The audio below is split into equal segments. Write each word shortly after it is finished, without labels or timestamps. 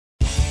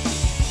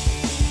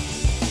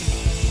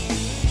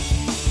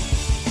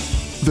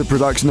the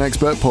Production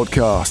Expert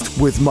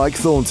Podcast with Mike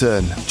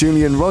Thornton,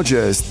 Julian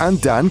Rogers and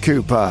Dan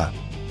Cooper.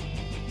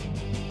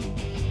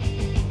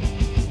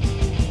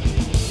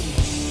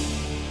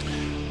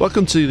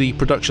 Welcome to the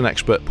Production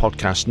Expert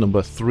Podcast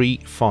number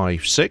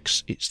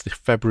 356. It's the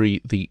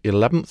February the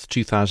 11th,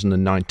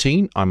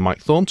 2019. I'm Mike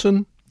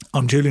Thornton.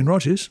 I'm Julian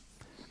Rogers.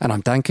 And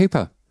I'm Dan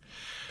Cooper.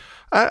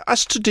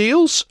 As to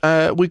deals,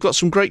 we've got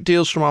some great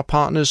deals from our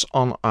partners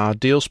on our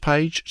deals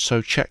page,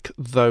 so check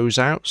those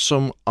out.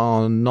 Some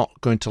are not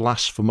going to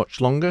last for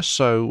much longer,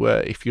 so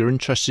if you're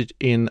interested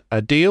in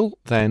a deal,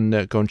 then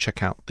go and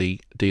check out the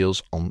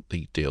deals on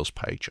the deals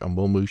page. And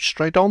we'll move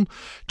straight on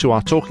to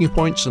our talking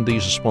points, and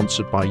these are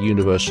sponsored by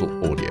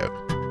Universal Audio.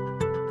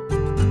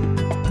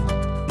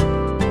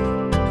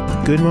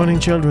 Good morning,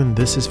 children.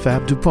 This is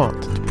Fab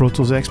DuPont. The Pro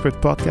Tools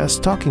Expert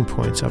Podcast Talking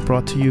Points are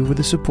brought to you with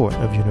the support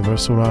of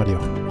Universal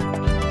Audio.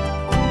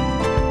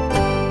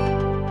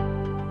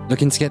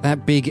 Looking to get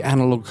that big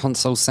analog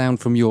console sound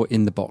from your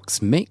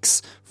in-the-box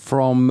mix?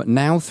 From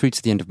now through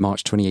to the end of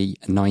March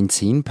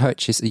 2019,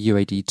 purchase a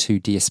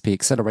UAD2 DSP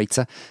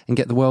accelerator and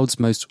get the world's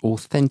most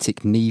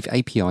authentic Neve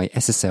API,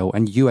 SSL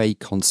and UA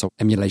console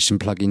emulation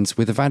plugins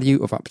with a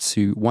value of up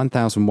to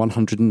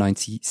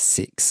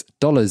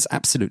 $1,196,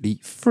 absolutely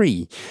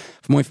free.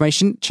 For more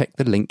information, check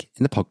the link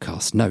in the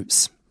podcast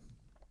notes.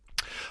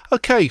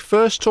 Okay,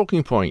 first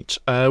talking point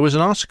was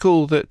an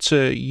article that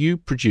you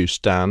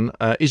produced, Dan.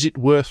 Is it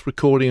worth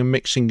recording and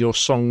mixing your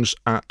songs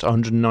at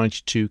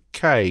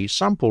 192k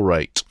sample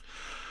rate?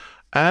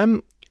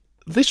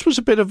 This was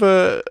a bit of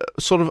a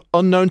sort of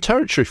unknown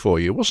territory for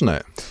you, wasn't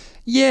it?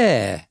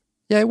 Yeah,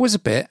 it was a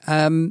bit.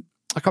 I can't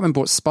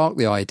remember what sparked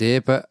the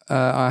idea, but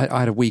I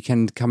had a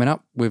weekend coming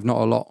up with not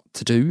a lot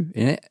to do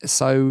in it,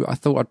 so I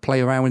thought I'd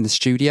play around in the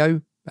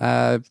studio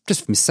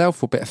just for myself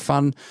for a bit of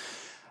fun.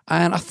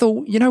 And I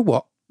thought, you know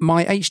what?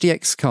 My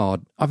HDX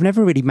card, I've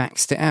never really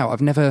maxed it out.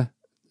 I've never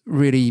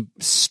really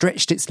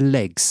stretched its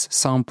legs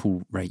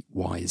sample rate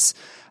wise.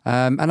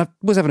 And I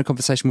was having a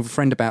conversation with a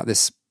friend about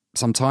this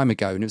some time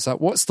ago, and it was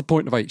like, what's the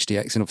point of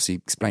HDX? And obviously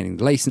explaining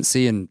the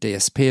latency and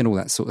DSP and all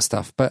that sort of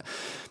stuff. But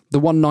the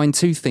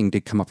 192 thing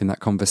did come up in that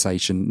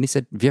conversation. And he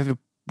said, have you ever,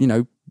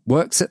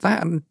 worked at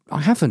that? And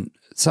I haven't.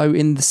 So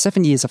in the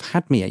 7 years I've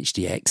had me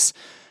HDX,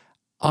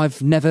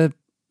 I've never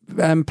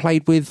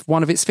played with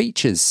one of its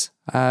features.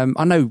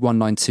 I know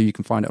 192, you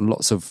can find it on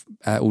lots of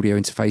audio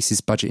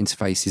interfaces, budget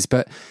interfaces,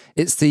 but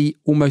it's the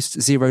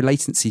almost zero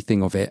latency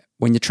thing of it.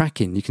 When you're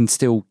tracking, you can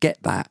still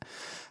get that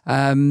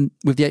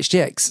with the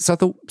HDX. So I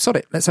thought, sod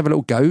it, let's have a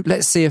little go.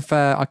 Let's see if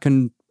I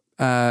can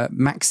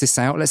max this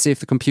out. Let's see if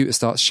the computer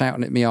starts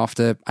shouting at me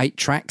after 8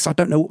 tracks. I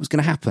don't know what was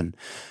going to happen.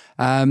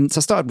 So I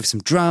started with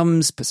some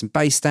drums, put some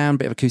bass down, a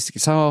bit of acoustic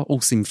guitar,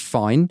 all seemed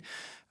fine.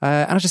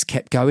 And I just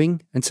kept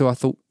going until I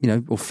thought,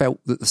 or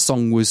felt that the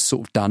song was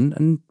sort of done,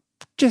 and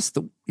just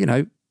thought,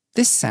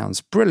 this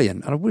sounds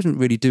brilliant. And I wasn't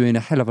really doing a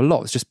hell of a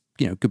lot. It's just,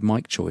 good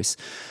mic choice.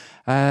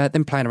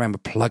 Then playing around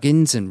with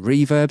plugins and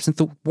reverbs and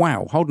thought,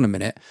 wow, hold on a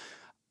minute.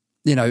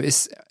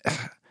 It's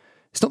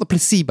not the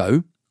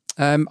placebo.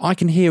 I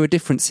can hear a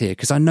difference here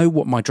because I know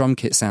what my drum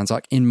kit sounds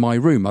like in my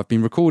room. I've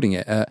been recording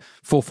it at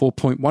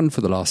 4.1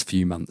 for the last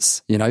few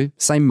months.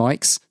 Same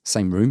mics,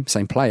 same room,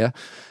 same player,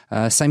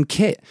 same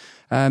kit.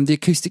 The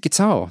acoustic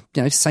guitar,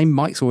 same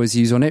mics always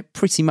use on it,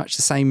 pretty much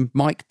the same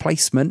mic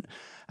placement,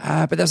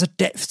 but there's a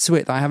depth to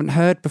it that I haven't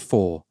heard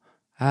before.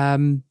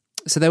 So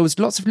there was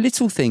lots of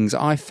little things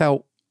I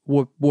felt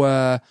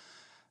were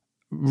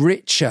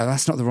richer.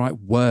 That's not the right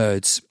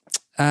words.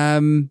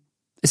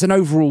 It's an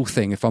overall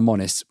thing, if I'm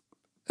honest.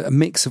 A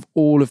mix of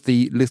all of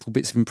the little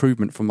bits of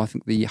improvement from, I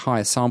think, the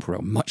higher sample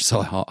rate, much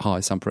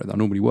higher sample rate that I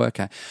normally work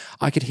at.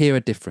 I could hear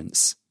a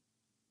difference,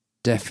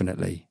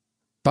 definitely.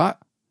 But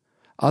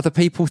other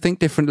people think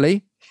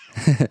differently,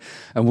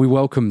 and we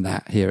welcome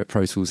that here at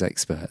Pro Tools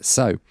Expert.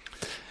 So,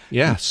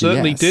 yeah,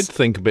 certainly did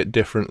think a bit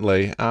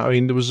differently. I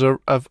mean, there was a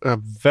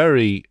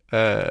very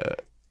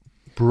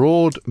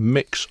broad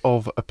mix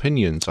of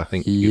opinions, I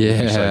think you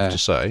would be safe to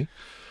say.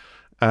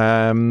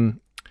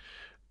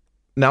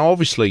 Now,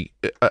 obviously,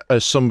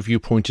 as some of you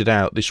pointed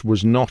out, this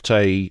was not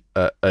a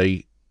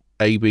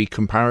A/B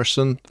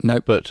comparison.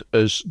 Nope. But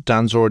as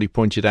Dan's already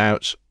pointed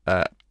out,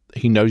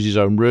 he knows his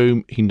own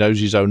room. He knows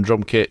his own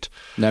drum kit.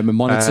 No,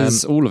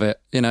 monitors, all of it.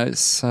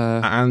 It's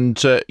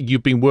and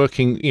you've been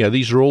working.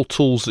 These are all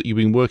tools that you've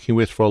been working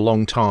with for a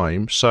long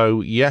time.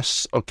 So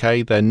yes,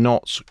 okay, they're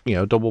not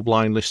double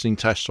blind listening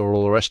tests or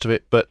all the rest of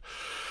it, but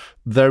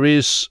there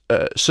is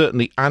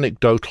certainly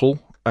anecdotal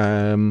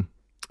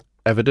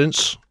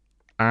evidence.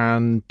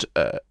 And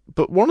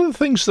but one of the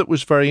things that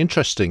was very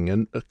interesting,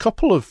 and a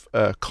couple of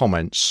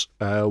comments.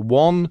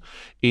 One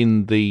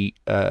in the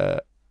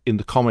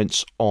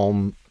comments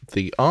on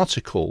the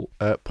article,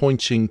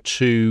 pointing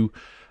to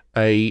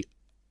an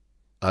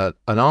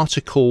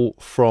article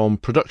from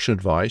Production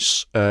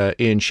Advice,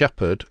 Ian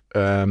Shepherd,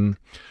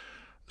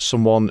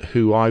 someone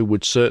who I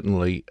would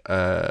certainly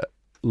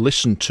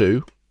listen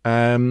to,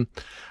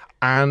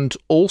 and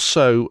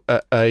also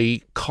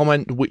a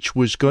comment which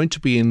was going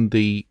to be in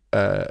the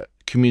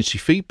community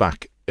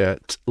feedback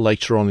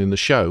later on in the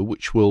show,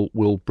 which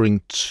we'll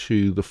bring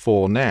to the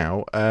fore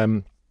now.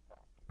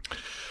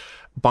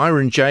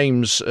 Byron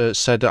James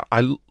said,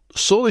 I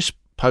saw this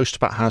post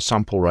about high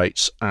sample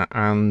rates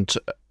and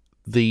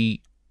the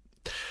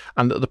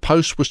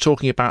post was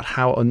talking about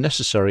how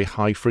unnecessary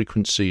high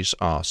frequencies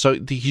are. So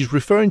he's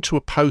referring to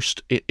a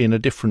post in a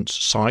different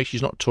site.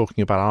 He's not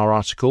talking about our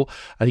article,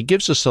 and he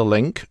gives us a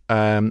link,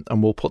 and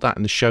we'll put that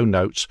in the show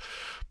notes.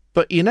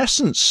 But in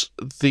essence,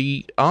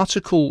 the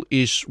article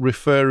is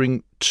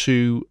referring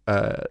to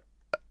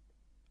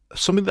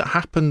something that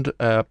happened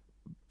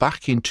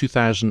back in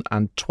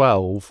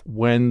 2012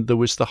 when there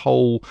was the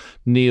whole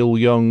Neil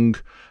Young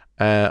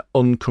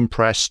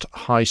uncompressed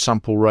high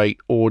sample rate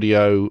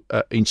audio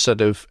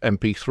instead of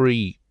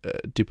MP3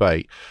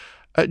 debate.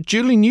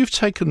 Julian, you've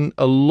taken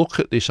a look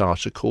at this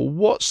article.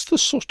 What's the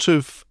sort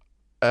of,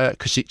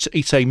 because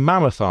it's a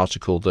mammoth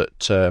article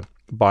that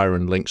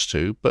Byron links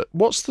to, but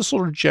what's the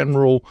sort of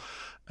general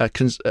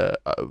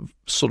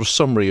sort of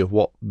summary of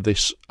what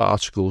this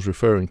article is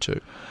referring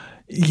to?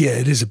 Yeah,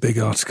 it is a big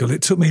article.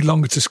 It took me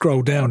longer to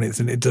scroll down it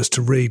than it does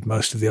to read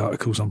most of the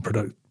articles on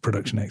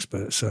Production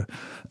Expert. So,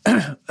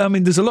 I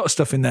mean, there's a lot of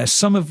stuff in there,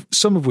 some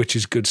of which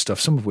is good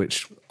stuff, some of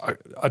which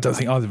I don't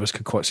think either of us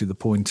could quite see the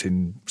point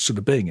in sort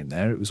of being in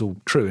there. It was all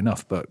true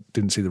enough, but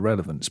didn't see the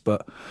relevance.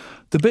 But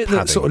the bit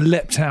that sort of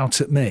leapt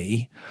out at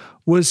me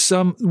was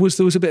there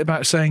was a bit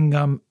about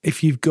saying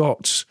if you've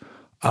got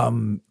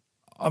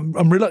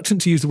I'm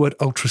reluctant to use the word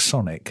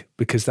ultrasonic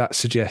because that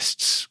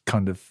suggests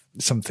kind of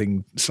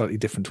something slightly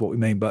different to what we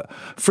mean, but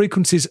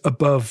frequencies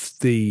above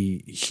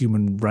the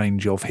human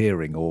range of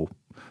hearing or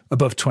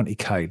above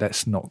 20K,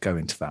 let's not go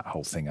into that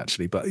whole thing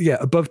actually, but yeah,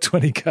 above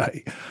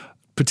 20K,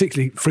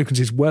 particularly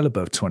frequencies well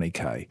above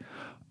 20K.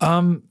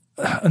 And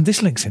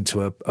this links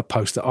into a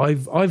post that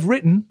I've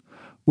written,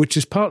 which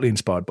is partly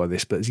inspired by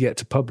this, but is yet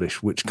to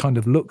publish, which kind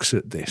of looks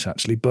at this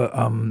actually. But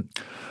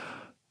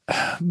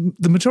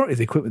the majority of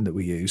the equipment that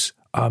we use,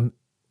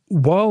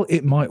 while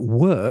it might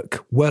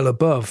work well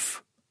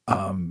above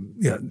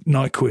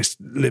Nyquist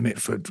limit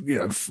for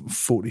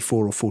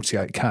 44 or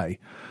 48K,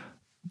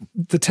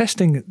 the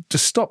testing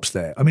just stops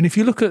there. I mean, if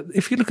you look at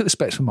the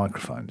specs for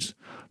microphones,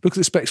 look at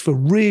the specs for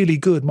really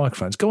good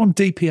microphones. Go on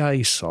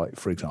DPA's site,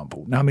 for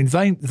example. Now, I mean,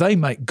 they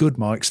make good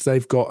mics.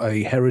 They've got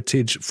a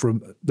heritage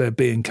from their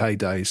B&K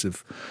days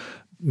of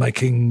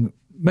making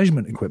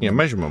measurement equipment. Yeah,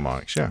 measurement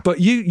mics, yeah. But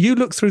you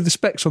look through the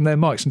specs on their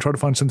mics and try to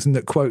find something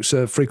that quotes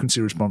a frequency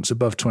response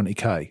above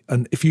 20K.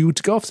 And if you were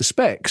to go off the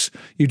specs,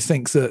 you'd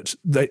think that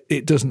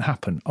it doesn't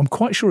happen. I'm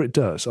quite sure it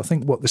does. I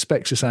think what the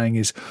specs are saying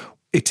is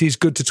it is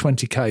good to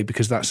 20K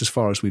because that's as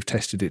far as we've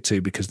tested it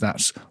to, because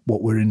that's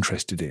what we're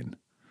interested in.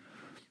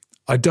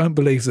 I don't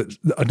believe that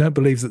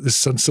there's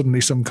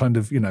suddenly some kind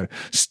of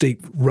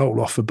steep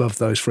roll off above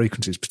those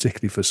frequencies,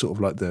 particularly for sort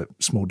of like the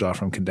small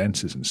diaphragm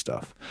condensers and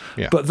stuff.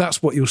 Yeah. But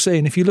that's what you'll see,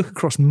 and if you look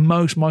across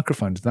most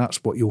microphones,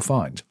 that's what you'll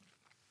find.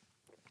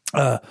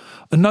 A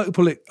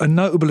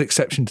notable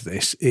exception to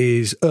this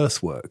is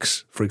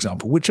Earthworks, for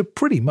example, which are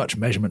pretty much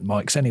measurement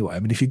mics anyway. I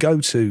mean, if you go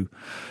to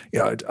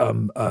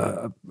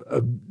a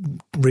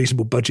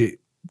reasonable budget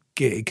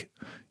gig,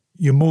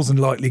 you're more than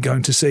likely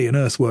going to see an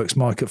Earthworks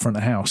mic at front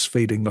of house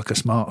feeding like a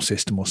smart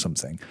system or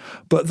something.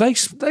 But they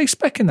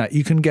spec in that.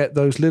 You can get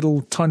those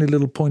tiny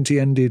little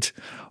pointy-ended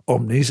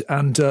Omnis,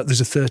 and there's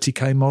a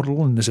 30K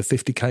model and there's a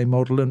 50K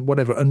model and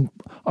whatever. And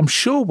I'm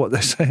sure what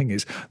they're saying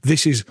is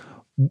this is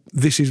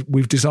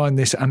we've designed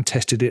this and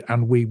tested it,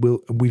 and we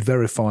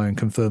verify and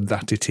confirm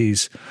that it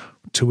is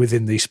to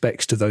within these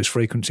specs to those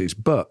frequencies.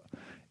 But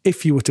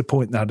if you were to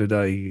point that at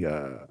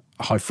a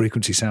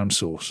high-frequency sound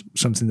source,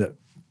 something that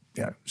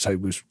say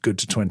was good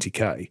to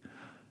 20K,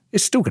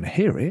 it's still going to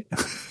hear it.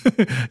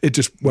 It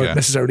just won't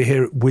necessarily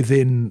hear it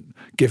within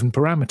given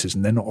parameters,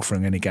 and they're not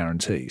offering any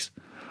guarantees.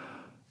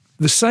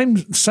 The same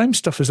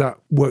stuff as that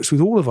works with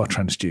all of our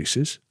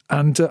transducers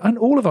and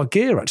all of our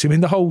gear, actually. I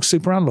mean, the whole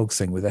super analog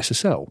thing with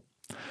SSL.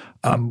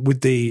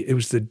 It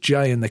was the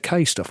J and the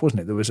K stuff,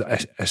 wasn't it? There was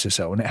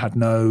SSL, and it had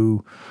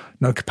no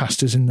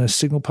capacitors in the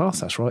signal path.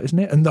 That's right, isn't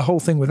it? And the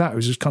whole thing with that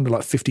was just kind of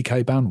like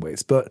 50K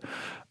bandwidth, but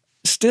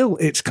still,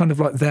 it's kind of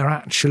like they're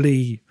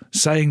actually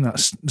saying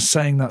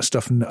that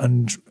stuff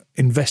and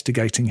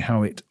investigating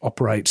how it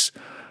operates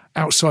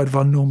outside of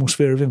our normal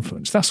sphere of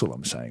influence. That's all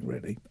I'm saying,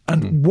 really.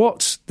 And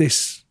what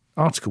this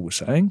article was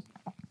saying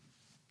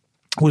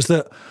was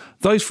that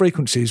those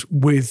frequencies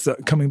with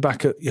coming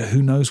back at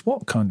who knows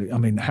what kind of, I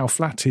mean, how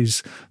flat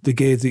is the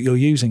gear that you're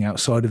using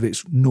outside of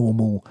its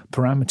normal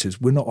parameters?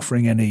 We're not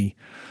offering any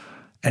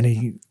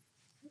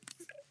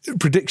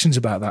predictions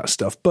about that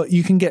stuff, but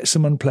you can get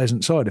some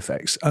unpleasant side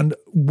effects. And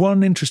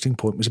one interesting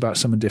point was about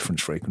sum and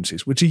difference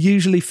frequencies, which are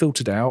usually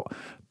filtered out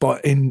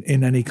in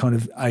any kind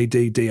of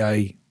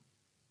AD/DA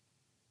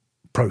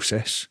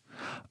process,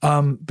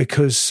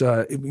 because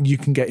you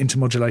can get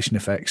intermodulation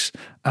effects,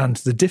 and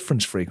the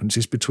difference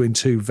frequencies between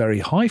two very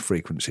high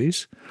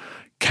frequencies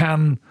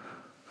can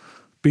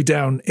be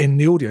down in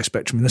the audio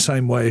spectrum in the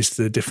same way as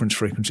the difference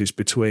frequencies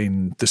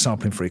between the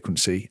sampling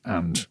frequency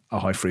and a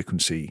high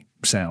frequency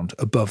sound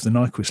above the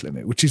Nyquist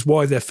limit, which is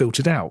why they're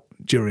filtered out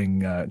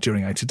during A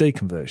to D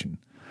conversion.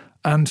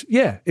 And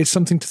yeah, it's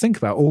something to think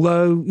about.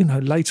 Although,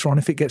 later on,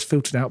 if it gets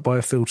filtered out by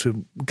a filter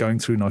going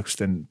through Nyquist,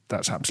 then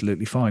that's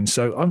absolutely fine.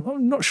 So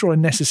I'm not sure I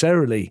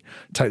necessarily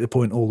take the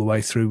point all the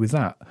way through with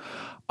that.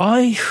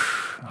 I'm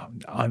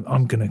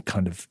going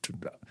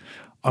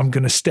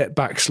to step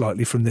back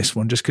slightly from this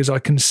one just because I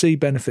can see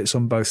benefits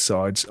on both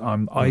sides.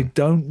 I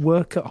don't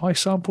work at high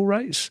sample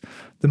rates.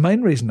 The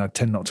main reason I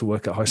tend not to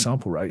work at high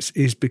sample rates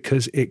is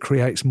because it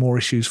creates more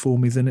issues for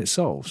me than it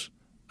solves.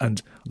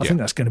 And I think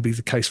that's going to be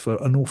the case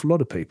for an awful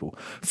lot of people.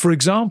 For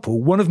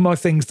example, one of my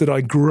things that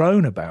I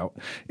groan about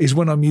is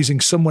when I'm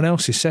using someone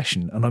else's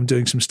session and I'm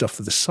doing some stuff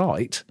for the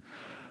site.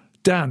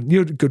 Dan,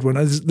 you're a good one.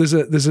 There's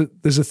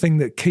a thing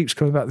that keeps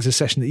coming back. There's a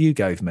session that you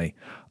gave me,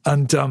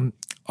 and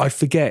I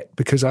forget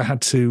because I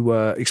had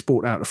to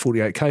export out a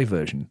 48K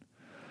version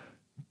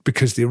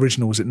because the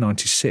original was at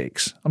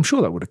 96. I'm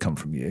sure that would have come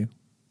from you.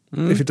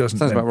 If it doesn't,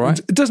 sounds about right.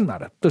 It doesn't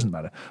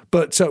matter.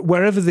 But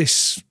wherever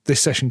this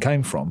session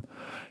came from,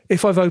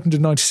 if I've opened a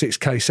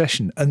 96K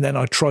session and then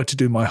I try to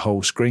do my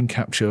whole screen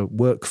capture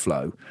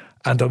workflow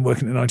and I'm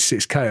working at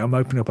 96K, I'm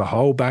opening up a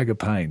whole bag of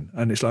pain.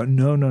 And it's like,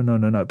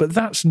 no. But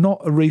that's not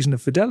a reason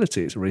of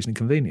fidelity. It's a reason of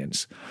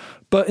convenience.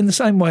 But in the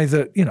same way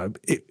that,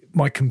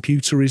 my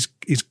computer is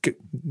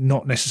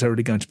not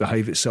necessarily going to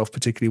behave itself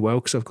particularly well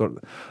because I've got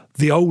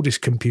the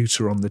oldest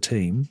computer on the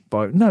team.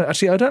 No,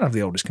 actually, I don't have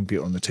the oldest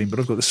computer on the team, but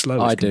I've got the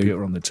slowest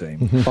computer on the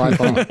team. By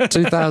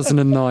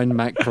 2009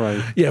 Mac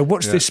Pro. Yeah,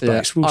 watch this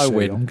space. We'll see.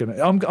 Win.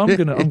 I'm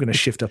gonna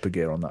shift up a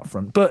gear on that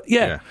front. But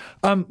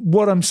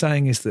what I'm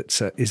saying is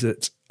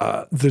that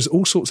there's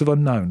all sorts of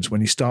unknowns when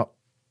you start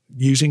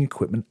using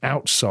equipment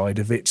outside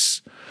of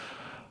its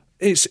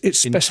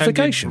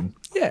specification.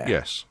 Yeah.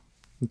 Yes.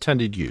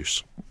 Intended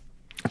use.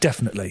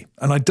 Definitely.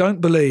 And I don't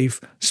believe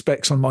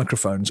specs on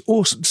microphones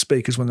or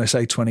speakers when they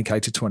say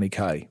 20K to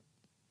 20K.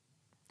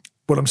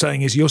 What I'm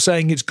saying is you're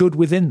saying it's good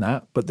within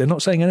that, but they're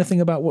not saying anything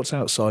about what's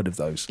outside of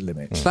those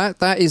limits.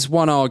 That is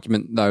one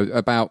argument, though,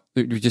 about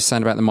what you were just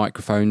saying about the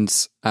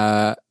microphones.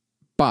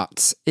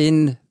 But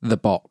in the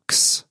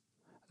box,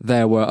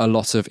 there were a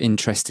lot of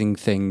interesting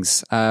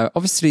things.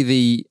 Obviously,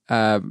 the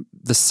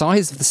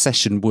size of the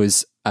session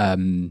was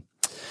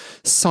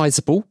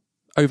sizable.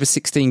 Over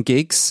 16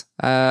 gigs,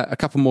 a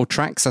couple more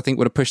tracks, I think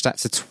would have pushed that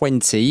to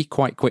 20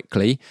 quite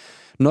quickly.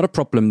 Not a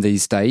problem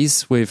these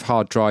days with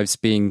hard drives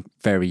being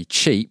very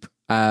cheap.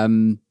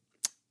 But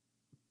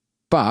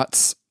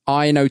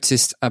I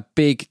noticed a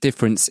big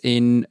difference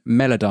in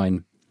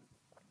Melodyne.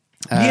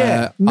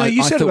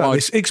 You said about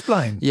this.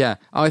 Explain. Yeah,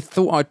 I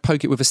thought I'd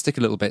poke it with a stick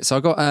a little bit. So I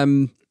got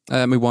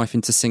my wife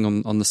in to sing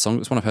on the song. It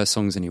was one of her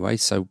songs anyway,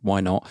 so why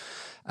not?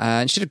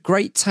 And she did a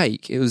great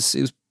take. It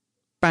was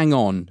bang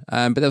on,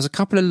 but there was a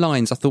couple of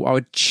lines I thought I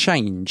would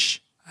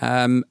change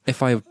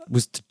if I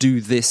was to do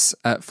this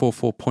at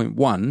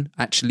 4.4.1,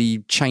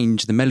 actually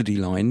change the melody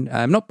line,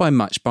 not by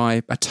much,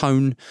 by a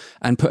tone,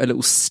 and put a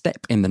little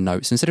step in the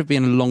note. So instead of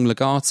being a long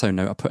legato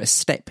note, I put a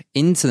step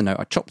into the note,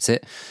 I chopped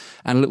it,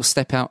 and a little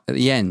step out at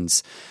the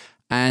ends.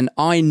 And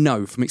I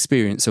know from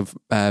experience of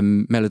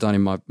Melodyne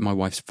in my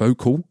wife's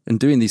vocal and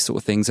doing these sort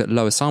of things at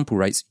lower sample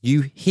rates,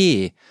 you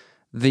hear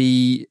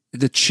the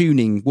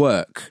tuning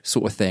work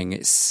sort of thing.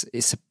 It's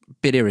a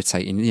bit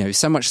irritating,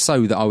 so much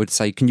so that I would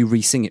say, can you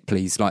re-sing it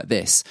please like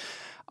this?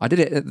 I did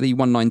it at the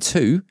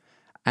 192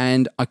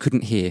 and I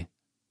couldn't hear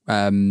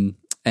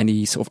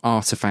any sort of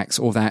artifacts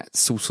or that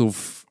sort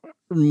of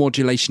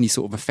modulation-y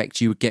sort of effect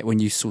you would get when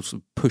you sort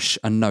of push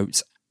a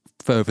note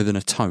further than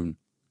a tone.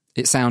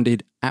 It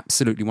sounded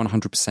absolutely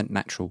 100%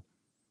 natural.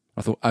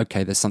 I thought,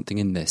 okay, there's something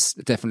in this.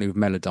 Definitely with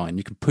Melodyne,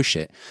 you can push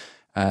it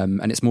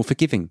and it's more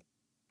forgiving,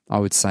 I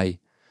would say,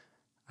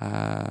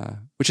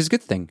 which is a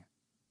good thing,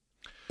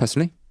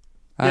 personally.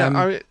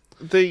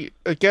 The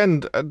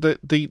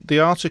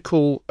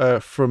article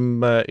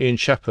from Ian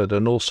Shepherd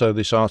and also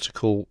this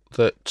article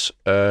that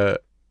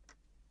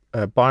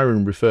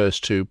Byron refers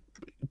to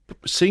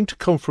seem to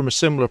come from a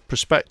similar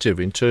perspective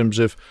in terms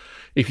of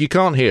if you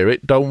can't hear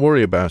it, don't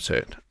worry about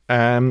it.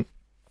 And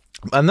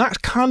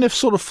that kind of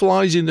sort of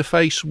flies in the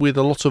face with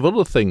a lot of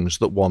other things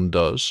that one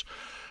does.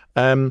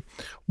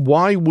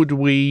 Why would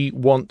we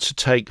want to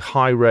take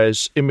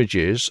high-res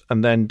images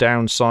and then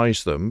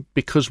downsize them?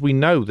 Because we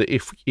know that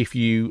if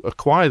you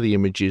acquire the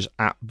images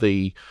at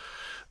the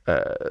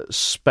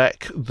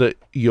spec that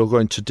you're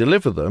going to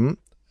deliver them,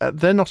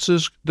 they're not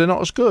as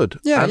good.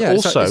 Yeah, and yeah.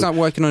 Also, it's like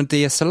working on a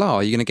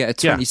DSLR. You're going to get a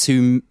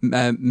 22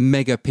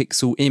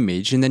 megapixel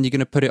image, and then you're going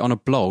to put it on a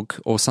blog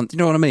or something.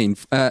 You know what I mean?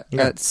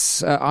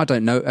 It's I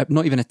don't know,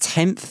 not even a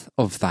tenth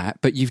of that.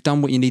 But you've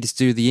done what you needed to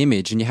do with the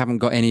image, and you haven't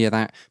got any of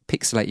that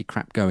pixelated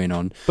crap going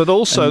on. But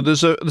also,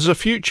 there's a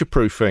future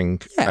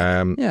proofing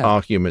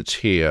argument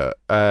here,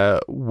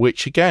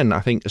 which again,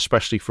 I think,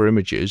 especially for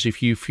images,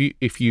 if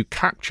you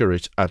capture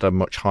it at a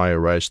much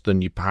higher res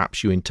than you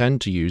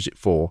intend to use it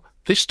for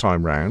this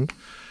time round,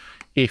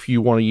 if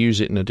you want to use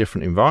it in a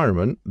different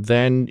environment,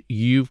 then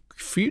you've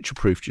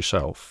future-proofed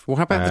yourself. Well,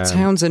 how about the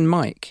Townsend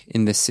mic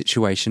in this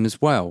situation as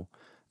well?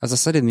 as I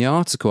said in the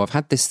article, I've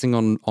had this thing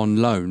on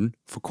loan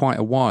for quite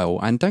a while.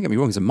 And don't get me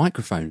wrong, as a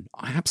microphone,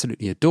 I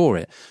absolutely adore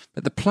it.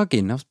 But the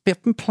plugin, I've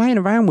been playing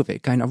around with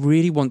it, going, I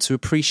really want to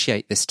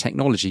appreciate this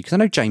technology because I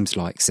know James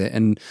likes it.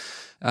 And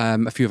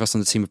a few of us on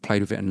the team have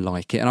played with it and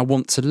like it. And I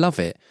want to love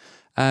it.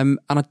 And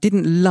I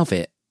didn't love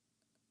it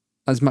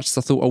as much as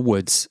I thought I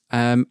would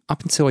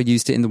up until I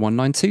used it in the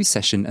 192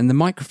 session. And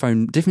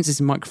the differences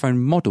in microphone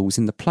models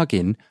in the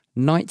plugin,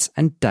 night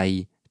and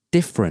day,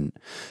 different.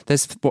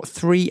 There's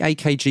 3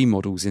 AKG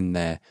models in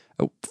there,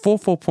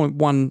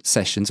 4.1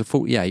 sessions or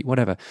 48,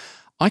 whatever.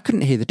 I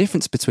couldn't hear the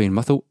difference between them.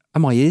 I thought, are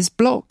my ears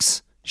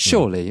blocks?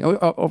 Surely.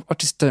 I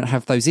just don't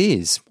have those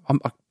ears.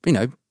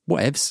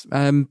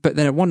 Whatevs. But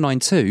then at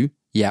 192,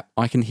 yeah,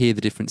 I can hear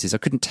the differences. I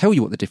couldn't tell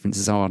you what the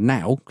differences are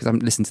now because I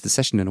haven't listened to the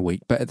session in a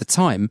week. But at the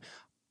time,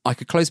 I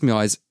could close my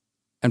eyes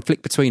and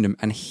flick between them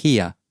and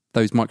hear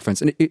those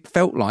microphones. And it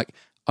felt like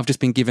I've just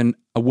been given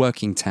a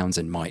working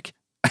Townsend mic.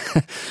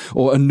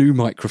 Or a new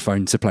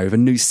microphone to play with, a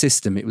new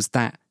system. It was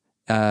that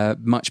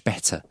much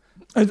better.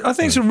 I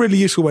think it's a really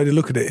useful way to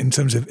look at it in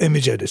terms of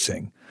image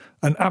editing.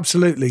 And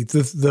absolutely,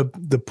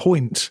 the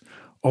point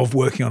of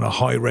working on a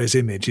high-res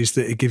image is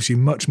that it gives you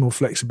much more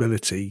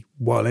flexibility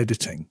while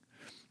editing.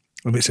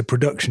 I mean, it's a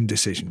production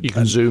decision. You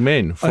can zoom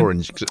in, for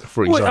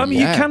example. Well, I mean,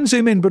 you can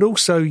zoom in, but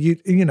also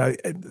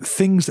the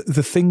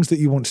things that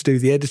you want to do,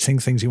 the editing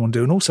things you want to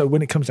do, and also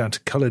when it comes down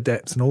to color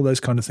depth and all those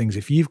kind of things,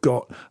 if you've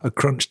got a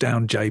crunched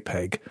down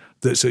JPEG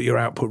that's at your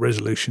output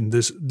resolution,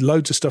 there's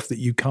loads of stuff that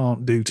you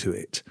can't do to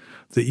it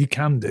that you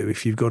can do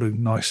if you've got a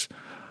nice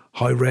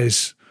high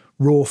res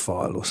raw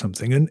file or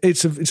something. And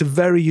it's a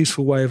very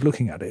useful way of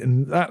looking at it.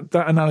 And that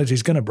analogy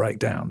is going to break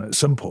down at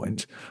some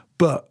point,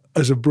 but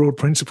as a broad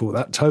principle,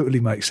 that totally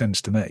makes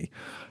sense to me.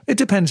 It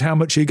depends how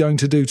much you're going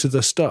to do to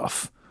the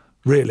stuff,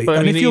 really.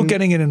 But if you're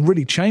getting in and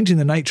really changing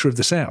the nature of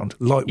the sound,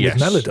 like with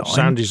Melodyne.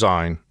 Sound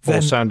design.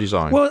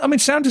 Well, I mean,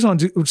 sound design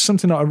was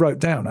something that I wrote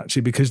down,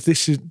 actually, because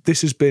this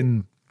has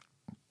been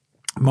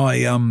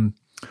my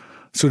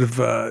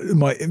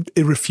my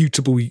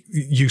irrefutable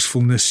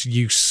usefulness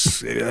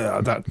use.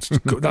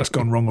 That's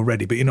gone wrong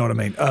already, but you know what I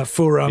mean.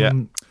 For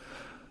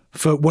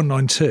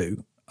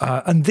 192.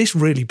 And this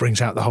really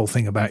brings out the whole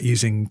thing about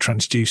using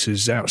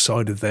transducers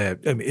outside of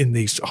in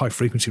these high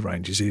frequency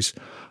ranges. Is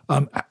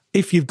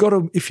if you've got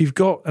an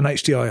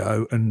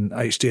HDIO and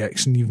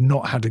HDX and you've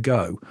not had a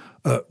go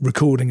at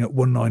recording at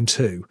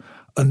 192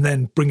 and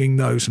then bringing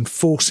those and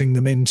forcing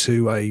them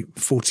into a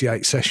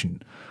 48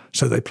 session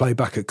so they play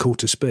back at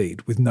quarter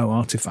speed with no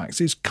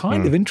artifacts, it's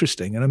kind of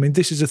interesting. And I mean,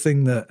 this is a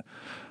thing that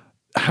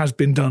has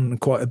been done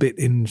quite a bit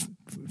in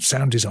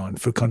sound design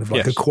for kind of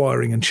like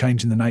acquiring and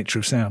changing the nature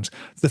of sounds.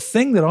 The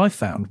thing that I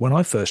found when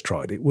I first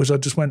tried it was I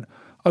just went,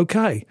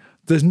 okay,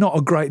 there's not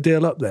a great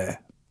deal up there.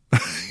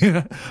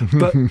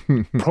 But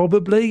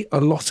probably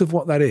a lot of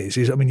what that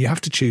is, I mean, you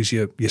have to choose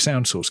your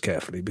sound source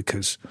carefully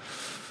because,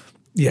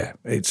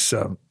 it's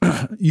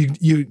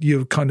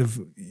you're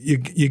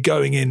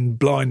going in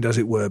blind, as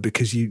it were,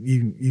 because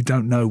you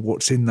don't know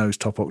what's in those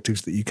top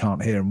octaves that you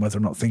can't hear and whether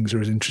or not things are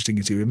as interesting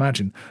as you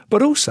imagine.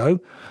 But also,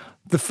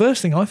 the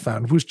first thing I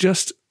found was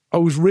just I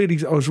was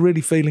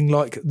really feeling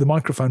like the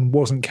microphone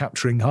wasn't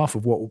capturing half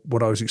of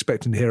what I was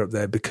expecting to hear up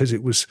there because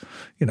it was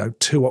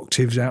 2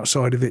 octaves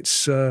outside of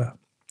its trying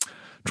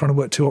to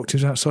work 2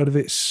 octaves outside of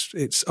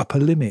its upper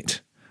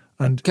limit,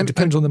 and it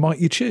depends on the mic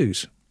you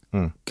choose.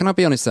 Can I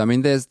be honest though? I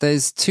mean,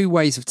 there's 2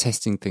 ways of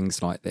testing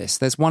things like this.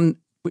 There's one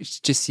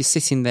which just you're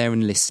sitting there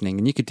and listening,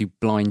 and you could do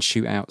blind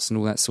shootouts and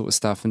all that sort of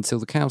stuff until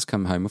the cows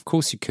come home. Of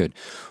course you could.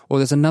 Or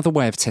there's another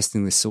way of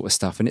testing this sort of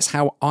stuff, and it's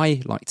how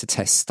I like to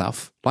test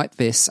stuff like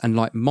this and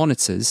like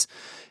monitors,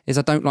 is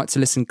I don't like to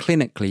listen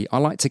clinically. I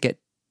like to get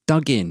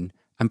dug in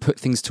and put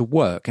things to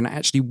work and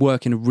actually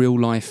work in a real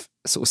life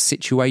sort of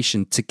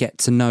situation to get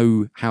to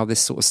know how this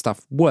sort of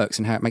stuff works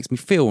and how it makes me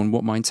feel and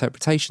what my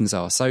interpretations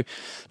are. So a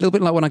little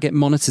bit like when I get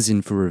monitors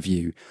in for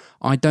review,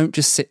 I don't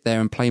just sit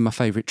there and play my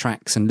favourite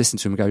tracks and listen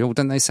to them and go, oh,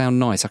 don't they sound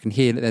nice? I can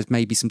hear that there's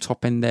maybe some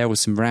top end there or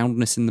some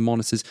roundness in the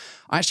monitors.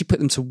 I actually put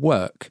them to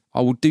work.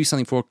 I will do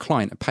something for a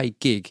client, a paid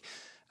gig,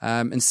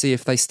 and see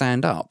if they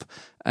stand up.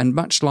 And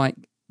much like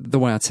the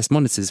way I test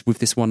monitors with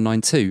this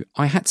 192,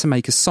 I had to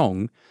make a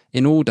song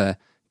in order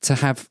to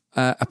have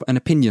an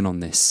opinion on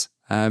this.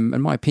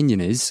 And my opinion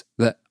is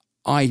that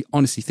I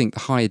honestly think the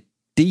higher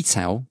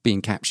detail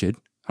being captured,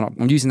 and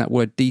I'm using that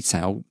word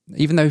detail,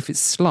 even though if it's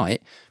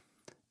slight,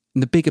 in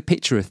the bigger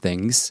picture of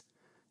things,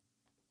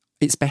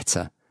 it's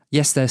better.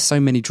 Yes, there's so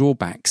many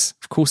drawbacks.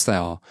 Of course there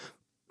are.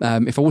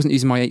 If I wasn't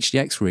using my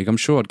HDX rig, I'm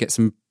sure I'd get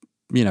some,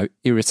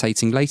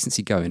 irritating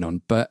latency going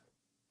on. But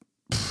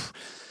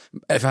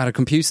if I had a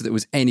computer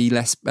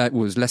that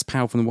was less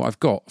powerful than what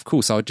I've got, of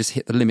course I would just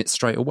hit the limit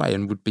straight away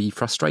and would be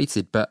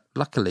frustrated. But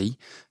luckily,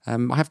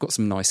 I have got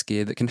some nice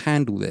gear that can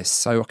handle this,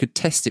 so I could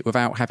test it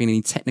without having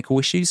any technical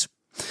issues.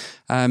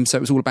 So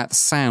it was all about the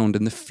sound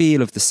and the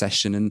feel of the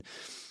session and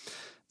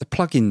the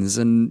plugins.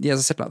 And as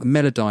I said, like the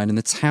Melodyne and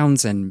the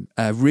Townsend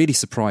really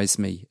surprised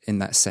me in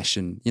that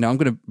session. I'm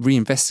going to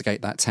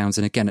reinvestigate that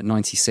Townsend again at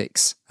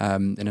 96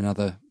 in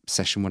another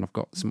session when I've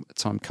got some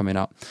time coming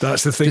up.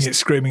 That's the thing it's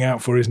screaming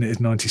out for, isn't it? Is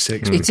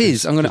 96. It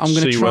is. I'm going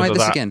to try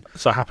this again.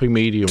 It's a happy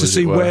medium to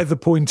see where the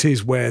point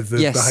is, where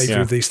the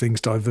behaviour of these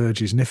things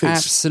diverges, and if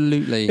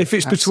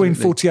it's between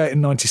 48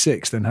 and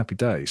 96, then happy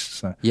days.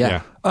 So So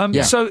I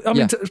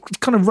mean,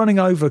 kind of running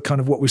over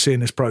kind of what we're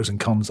seeing as pros and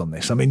cons on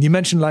this. I mean, you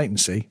mentioned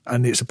latency,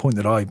 and it's a point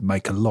that I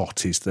make a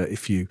lot, is that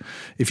if you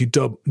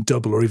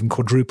double or even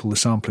quadruple the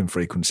sampling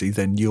frequency,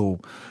 then you're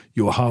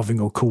halving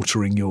or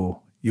quartering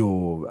your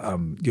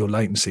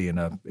latency in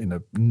a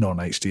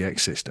non-HDX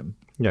system.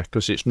 Yeah,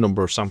 because it's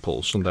number of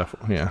samples, and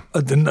therefore,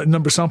 the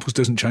number of samples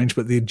doesn't change,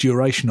 but the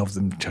duration of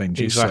them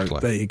changes. Exactly. So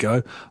there you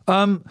go.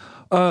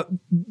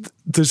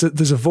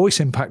 There's a voice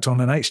impact on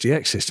an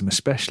HDX system,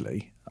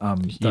 especially.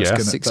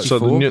 That's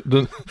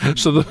 64.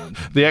 So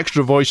the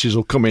extra voices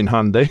will come in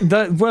handy.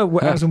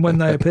 As and when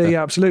they appear,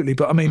 absolutely.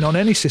 But I mean, on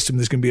any system,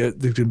 there's going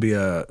to be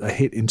a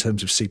hit in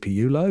terms of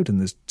CPU load,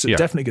 and there's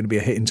definitely going to be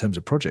a hit in terms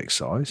of project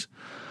size.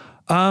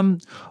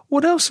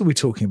 What else are we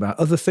talking about?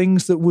 Other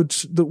things that would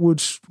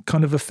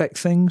kind of affect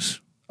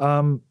things?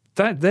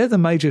 They're the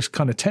major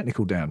kind of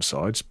technical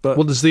downsides. But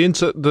there's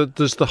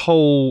there's the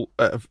whole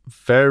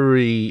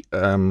very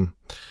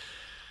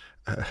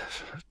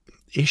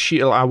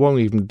issue. I won't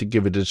even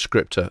give it a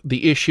descriptor.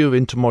 The issue of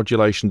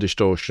intermodulation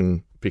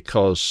distortion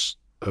because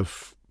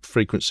of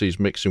frequencies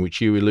mixing, which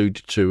you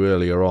alluded to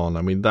earlier on.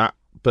 I mean that,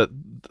 but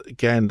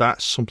again,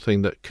 that's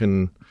something that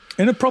can.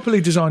 In a properly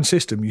designed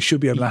system, you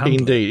should be able to handle it.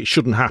 Indeed, it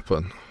shouldn't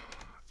happen.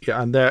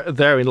 Yeah, and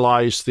therein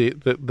lies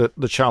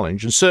the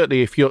challenge. And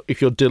certainly, if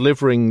you're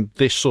delivering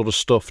this sort of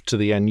stuff to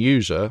the end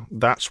user,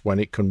 that's when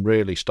it can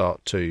really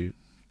start to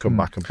come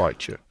back and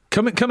bite you.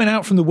 Coming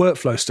out from the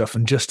workflow stuff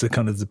and just the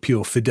kind of the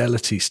pure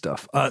fidelity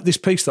stuff. This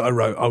piece that I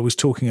wrote, I was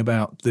talking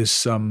about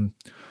this. I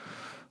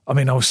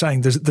was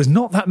saying there's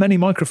not that many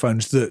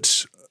microphones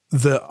that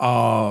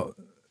are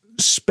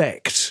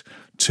spec'd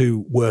to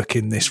work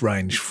in this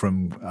range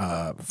from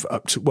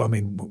up to, well, I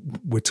mean,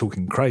 we're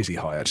talking crazy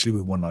high actually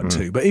with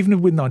 192, but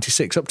even with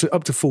 96 up to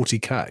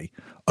 40k,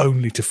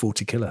 only to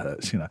 40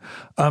 kilohertz,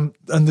 and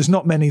there's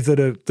not many that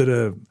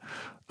are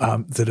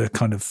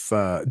kind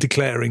of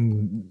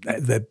declaring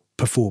their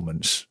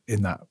performance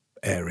in that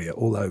area,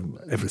 although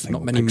everything.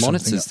 Not many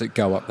monitors that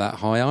go up that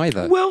high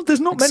either. Well, there's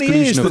not many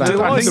ears that do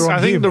either.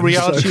 I think the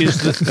reality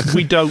is that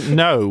we don't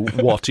know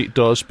what it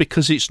does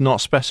because it's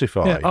not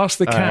specified. Yeah, ask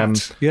the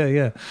cat.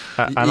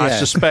 I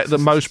suspect that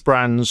most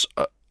brands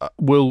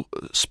will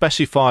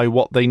specify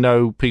what they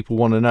know people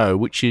want to know,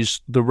 which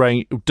is the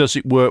range. Does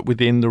it work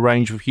within the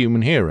range of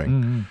human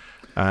hearing?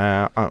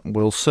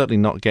 We'll certainly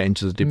not get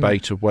into the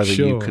debate of whether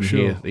you can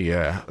hear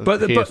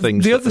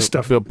things the other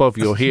stuff above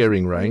your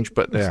hearing range.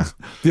 But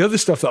the other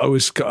stuff that I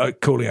was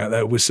calling out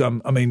there was,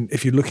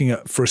 if you're looking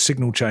for a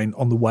signal chain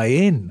on the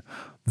way in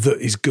that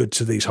is good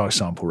to these high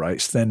sample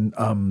rates, then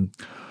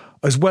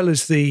as well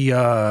as the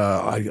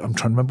I'm trying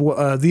to remember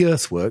what the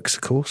Earthworks,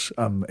 of course,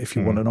 if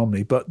you want an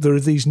Omni, but there are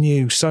these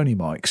new Sony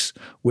mics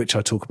which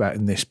I talk about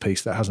in this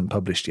piece that hasn't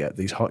published yet.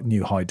 These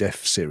new high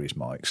def series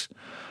mics.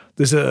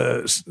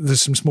 There's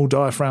some small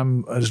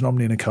diaphragm as an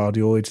Omni and a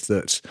cardioid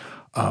that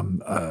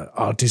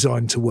are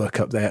designed to work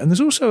up there, and there's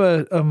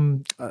also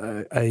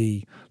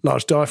a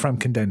large diaphragm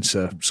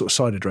condenser sort of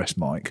side address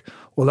mic.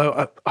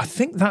 Although I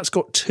think that's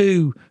got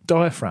two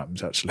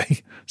diaphragms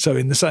actually. So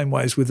in the same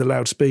way as with the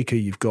loudspeaker,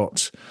 you've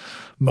got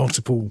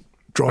multiple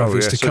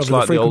drivers to cover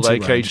the frequency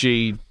range.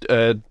 It's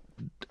like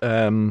the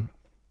old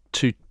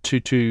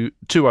AKG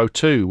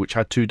 202, which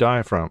had two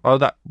diaphragms.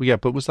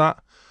 But was that?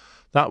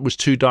 That was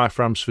two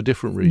diaphragms for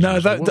different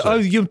reasons. No,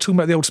 you're talking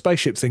about the old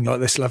spaceship thing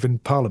like they still have in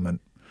Parliament.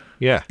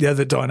 Yeah,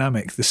 the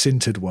dynamic, the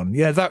sintered one.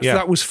 Yeah,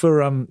 that was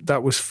for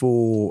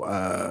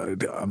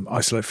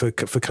isolate for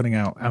cutting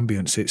out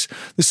ambience. It's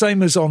the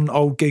same as on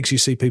old gigs. You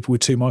see people with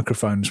two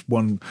microphones,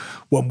 one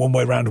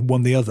way round and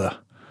one the other,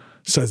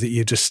 so that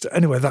you just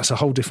anyway. That's a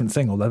whole different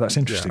thing. Although that's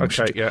interesting.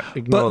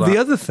 Ignore that. The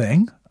other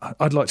thing,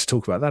 I'd like to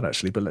talk about that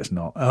actually, but let's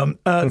not. The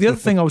other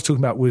thing I was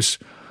talking about was.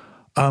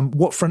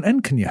 What front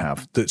end can you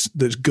have that's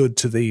good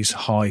to these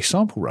high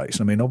sample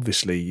rates? I mean,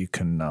 obviously you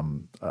can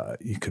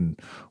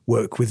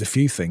work with a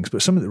few things,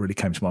 but something that really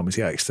came to mind was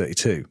the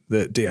AX32,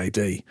 the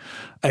DAD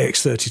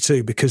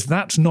AX32, because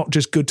that's not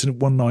just good to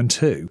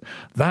 192,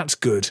 that's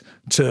good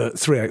to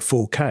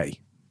 384K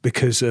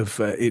because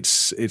of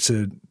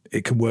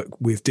it can work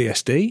with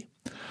DSD.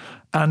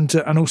 And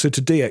also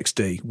to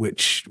DXD,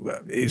 which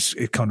is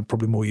kind of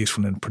probably more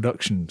useful in a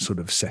production sort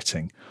of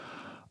setting.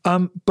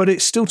 But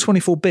it's still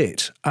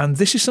 24-bit, and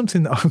this is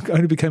something that I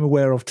only became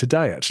aware of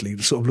today, actually,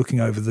 sort of looking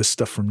over the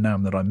stuff from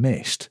NAMM that I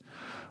missed.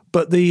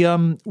 But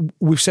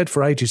we've said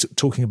for ages,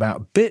 talking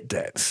about bit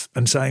depth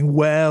and saying,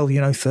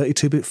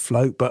 32-bit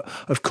float, but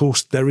of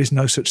course there is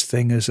no such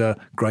thing as a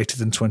greater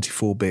than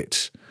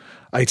 24-bit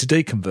A to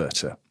D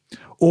converter.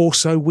 Or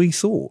so we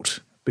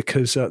thought,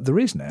 because there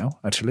is now,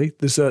 actually.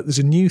 There's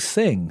a new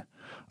thing,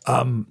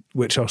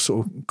 which I'll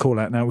sort of call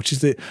out now, which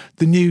is the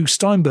new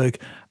Steinberg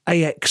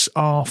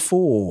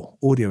AXR4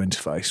 audio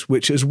interface,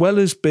 which as well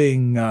as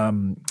being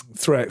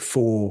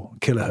 384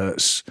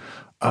 kilohertz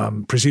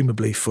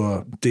presumably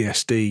for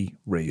DSD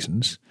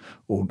reasons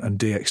and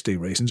DXD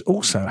reasons,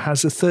 also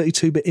has a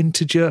 32-bit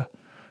integer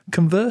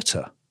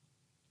converter,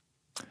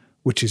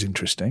 which is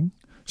interesting.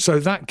 So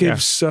that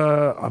gives,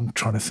 I'm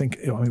trying to think,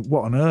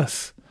 what on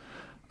earth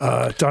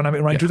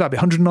dynamic range would that be?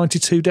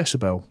 192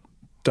 decibel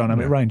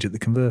dynamic range at the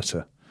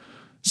converter.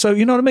 So,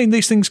 you know what I mean?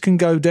 These things can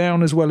go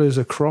down as well as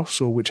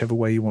across, or whichever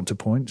way you want to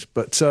point.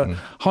 But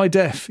high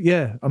def,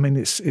 I mean,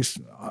 it's.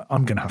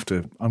 I'm going to have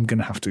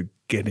to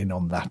get in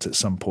on that at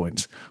some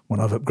point when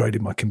I've upgraded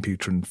my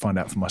computer and find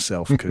out for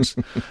myself. Because,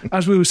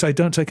 as we would say,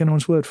 don't take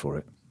anyone's word for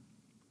it.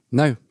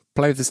 No,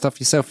 play with the stuff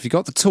yourself. If you've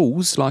got the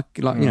tools, like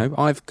you know,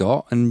 I've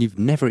got, and you've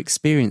never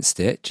experienced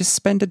it, just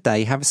spend a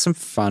day, have some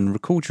fun,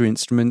 record your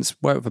instruments,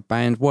 work with a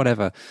band,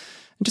 whatever.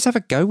 And just have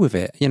a go with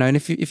it, you know. And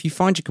if you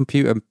find your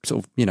computer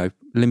sort of, you know,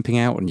 limping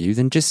out on you,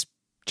 then just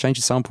change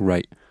the sample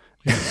rate.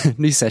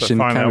 New session.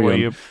 Find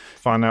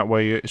out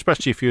where you,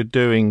 especially if you're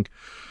doing,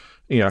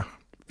 find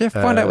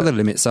out what the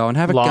limits are and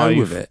have a live, go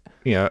with it.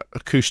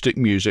 Acoustic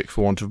music,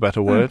 for want of a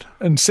better word,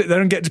 and sit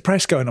there and get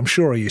depressed. Going, I'm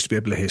sure I used to be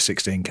able to hear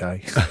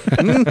 16K.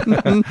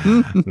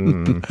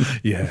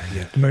 Yeah.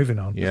 Moving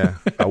on. Yeah,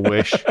 I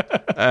wish.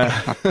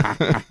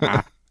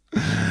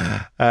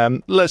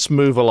 Let's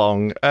move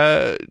along.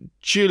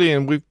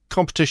 Julian, we've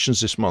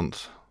competitions this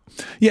month.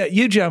 Yeah,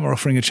 UJAM are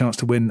offering a chance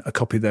to win a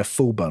copy of their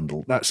full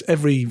bundle. That's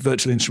every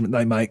virtual instrument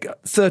they make.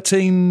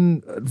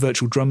 13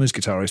 virtual drummers,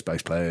 guitarists,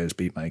 bass players,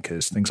 beat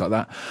makers, things like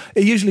that.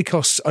 It usually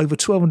costs over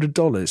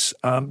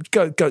 $1,200.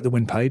 Go to the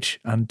win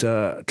page and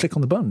click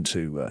on the button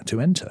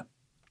to enter.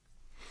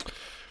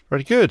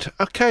 Very good.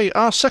 Okay,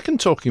 our second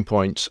talking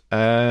point.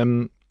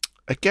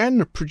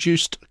 Again,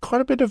 produced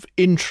quite a bit of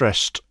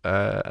interest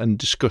and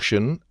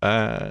discussion,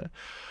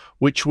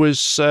 which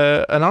was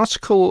an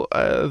article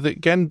that,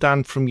 again,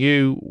 Dan, from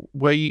you,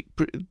 where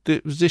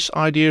there was this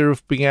idea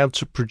of being able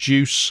to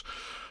produce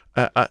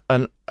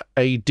a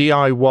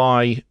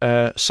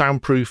DIY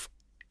soundproof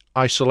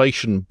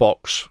isolation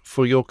box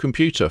for your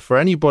computer. For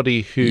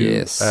anybody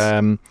who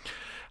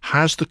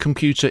has the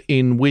computer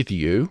in with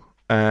you,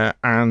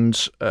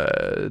 and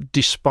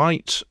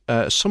despite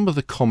some of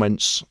the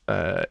comments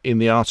in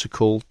the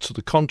article to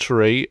the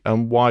contrary,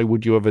 and why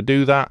would you ever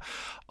do that,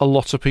 a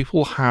lot of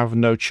people have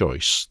no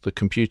choice. The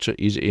computer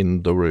is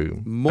in the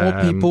room. More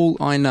people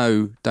I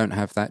know don't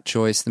have that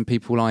choice than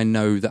people I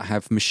know that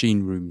have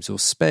machine rooms or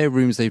spare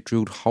rooms they've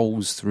drilled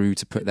holes through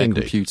to put their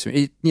computer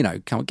in.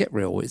 Can't get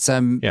real. It's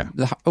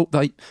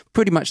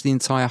pretty much the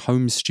entire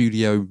home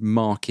studio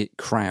market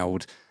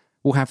crowd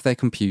will have their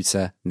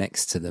computer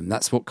next to them.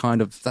 That's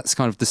kind of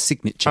the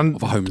signature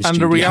of a home studio.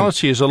 And the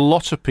reality is a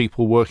lot of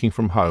people working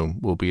from home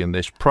will be in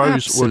this.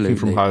 Pros working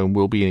from home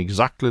will be in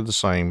exactly the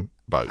same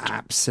boat.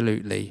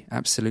 Absolutely.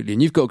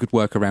 And you've got a good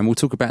workaround. We'll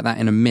talk about that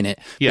in a minute.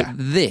 Yeah. But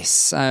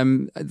this,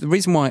 the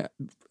reason why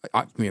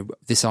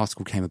this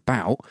article came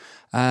about,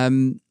 I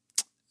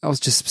was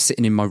just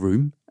sitting in my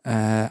room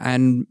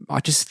and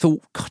I just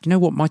thought, God, you know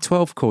what? My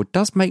 12 core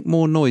does make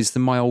more noise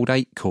than my old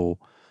 8 core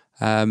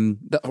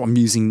that I'm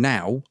using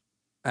now.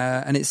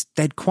 And it's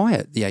dead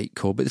quiet, the 8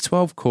 core, but the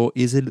 12 core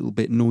is a little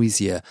bit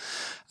noisier.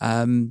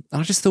 And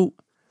I just thought,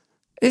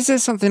 is there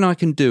something I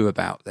can do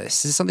about this?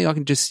 Is there something I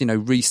can just,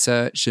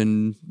 research?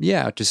 And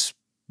I just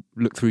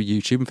looked through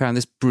YouTube and found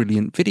this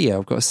brilliant video,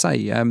 I've got to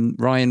say.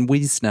 Ryan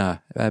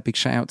Wisner, big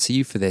shout out to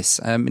you for this.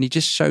 And he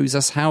just shows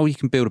us how you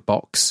can build a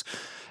box,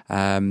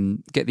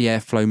 get the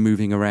airflow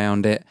moving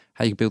around it,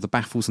 how you can build the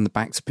baffles on the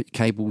back to put your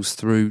cables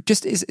through.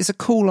 Just, it's a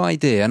cool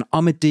idea. And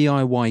I'm a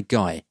DIY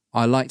guy.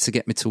 I like to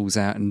get my tools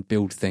out and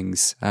build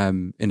things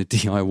in a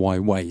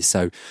DIY way.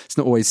 So it's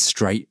not always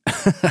straight.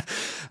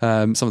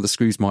 Some of the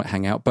screws might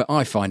hang out, but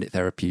I find it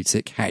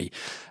therapeutic. Hey,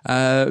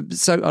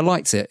 so I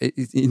liked it.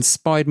 It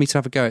inspired me to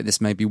have a go at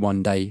this maybe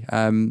one day.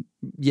 And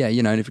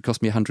if it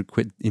cost me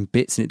 £100 in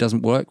bits and it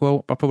doesn't work,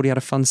 well, I probably had a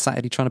fun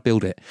Saturday trying to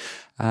build it.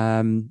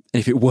 And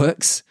if it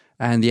works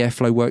and the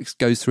airflow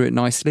goes through it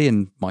nicely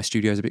and my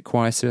studio's a bit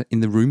quieter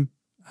in the room,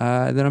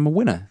 then I'm a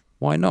winner.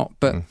 Why not?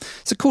 But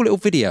it's a cool little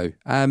video.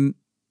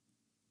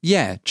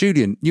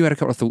 Julian, you had a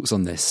couple of thoughts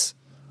on this.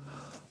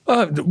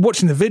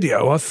 Watching the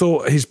video, I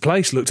thought his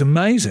place looked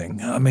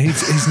amazing. I mean,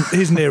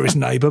 his nearest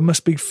neighbour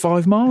must be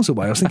 5 miles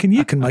away. I was thinking,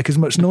 you can make as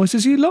much noise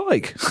as you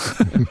like.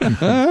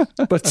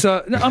 But,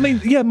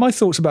 my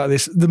thoughts about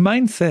this, the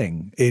main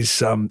thing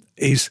is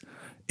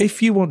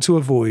if you want to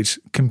avoid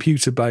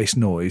computer-based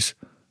noise,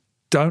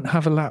 don't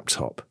have a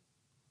laptop.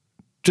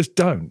 Just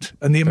don't.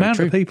 And the amount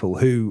of people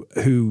who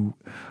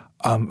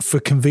for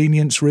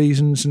convenience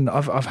reasons, and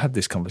I've had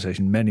this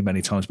conversation many,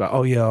 many times about,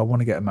 I want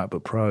to get a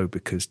MacBook Pro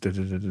because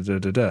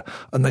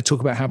and they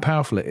talk about how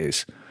powerful it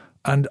is.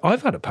 And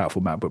I've had a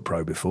powerful MacBook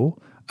Pro before,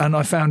 and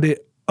I found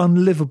it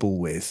unlivable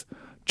with,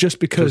 just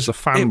because the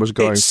fan was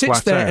going it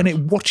sits flat there out. And it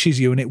watches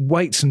you and it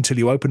waits until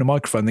you open a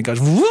microphone, then goes,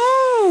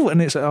 woo!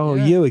 And it's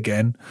you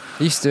again.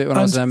 I used to do it when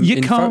I was you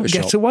in can't Photoshop.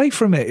 get away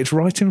from it. It's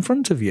right in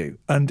front of you,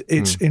 and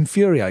it's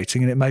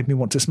infuriating, and it made me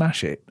want to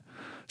smash it.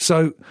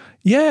 So,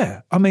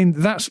 yeah, I mean,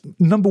 that's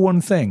number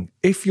one thing.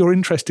 If you're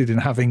interested in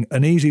having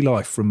an easy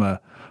life from a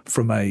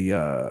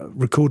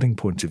recording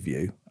point of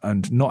view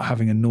and not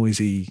having a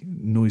noisy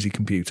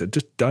computer,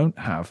 just don't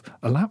have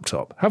a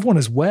laptop. Have one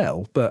as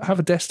well, but have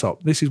a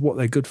desktop. This is what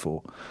they're good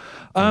for.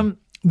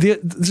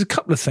 There's a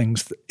couple of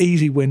things,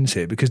 easy wins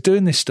here, because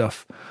doing this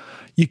stuff,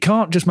 you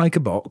can't just make a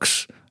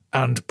box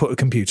and put a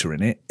computer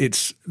in it.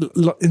 It's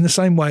in the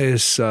same way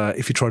as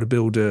if you try to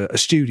build a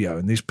studio,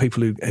 and these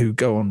people who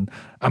go on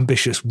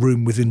ambitious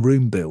room within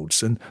room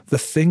builds. And the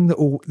thing that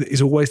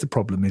is always the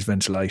problem is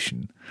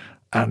ventilation.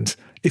 And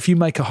if you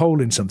make a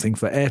hole in something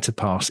for air to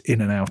pass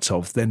in and out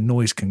of, then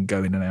noise can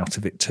go in and out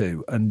of it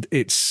too. And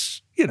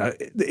it's,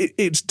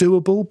 it's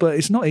doable, but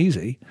it's not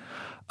easy.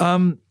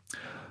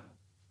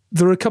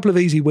 There are a couple of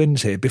easy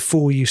wins here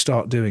before you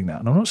start doing that.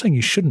 And I'm not saying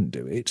you shouldn't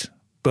do it,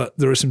 but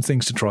there are some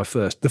things to try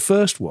first. The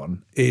first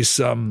one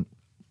is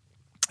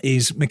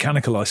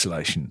mechanical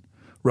isolation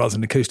rather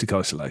than acoustic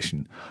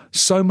isolation.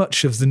 So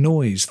much of the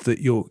noise that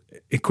your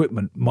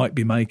equipment might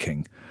be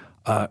making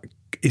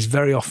is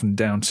very often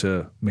down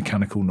to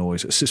mechanical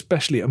noise,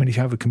 especially, if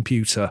you have a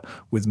computer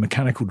with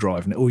mechanical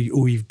drive or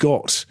you've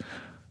got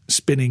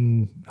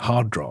spinning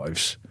hard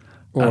drives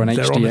or an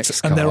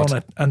HDX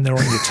card. and they're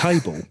on your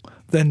table,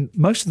 then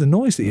most of the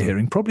noise that you're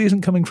hearing probably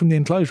isn't coming from the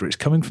enclosure. It's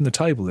coming from the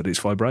table that it's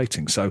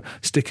vibrating. So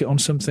stick it on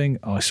something,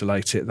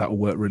 isolate it. That will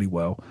work really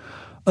well.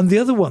 And the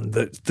other one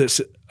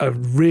that's a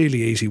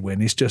really easy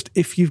win is just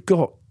if you've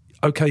got,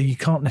 you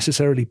can't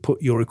necessarily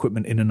put your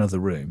equipment in another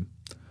room.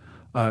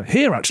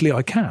 Here, actually,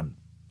 I can.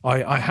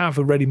 I have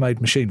a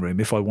ready-made machine room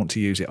if I want to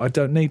use it. I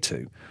don't need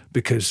to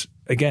because,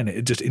 again,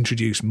 it just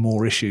introduced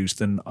more issues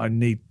than I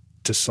need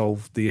to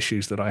solve the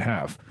issues that I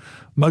have,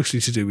 mostly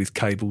to do with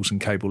cables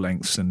and cable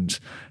lengths and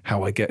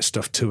how I get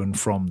stuff to and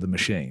from the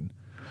machine.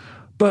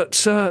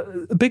 But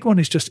a big one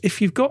is just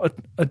if you've got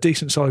a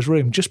decent-sized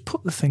room, just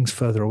put the things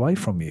further away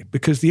from you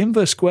because the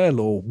inverse square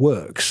law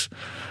works.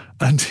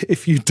 And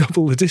if you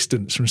double the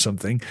distance from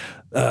something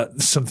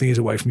is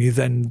away from you,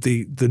 then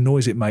the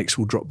noise it makes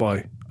will drop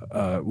by.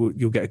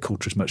 You'll get a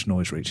quarter as much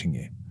noise reaching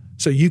you.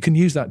 So you can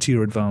use that to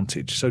your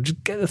advantage. So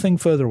just get the thing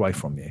further away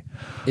from you.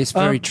 It's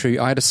very true.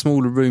 I had a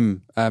smaller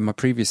room, my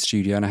previous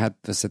studio, and I had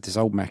this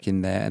old Mac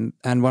in there.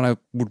 And when I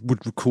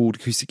would record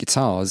acoustic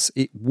guitars,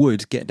 it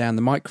would get down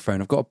the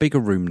microphone. I've got a bigger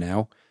room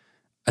now,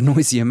 a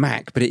noisier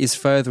Mac, but it is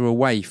further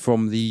away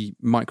from the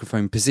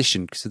microphone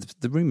position because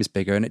the room is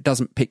bigger and it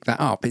doesn't pick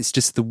that up. It's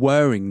just the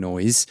whirring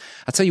noise.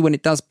 I'll tell you when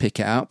it does pick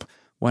it up,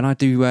 when I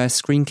do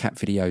screen cap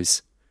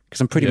videos,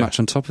 because I'm pretty much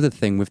on top of the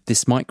thing with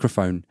this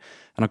microphone.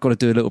 And I've got to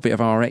do a little bit of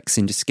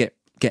RXing just to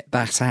get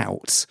that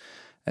out.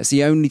 It's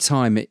the only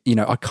time,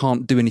 I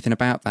can't do anything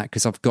about that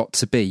because I've got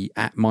to be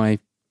at my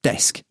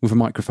desk with a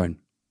microphone.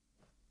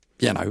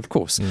 Of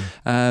course.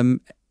 All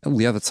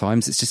the other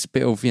times, it's just a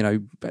bit of,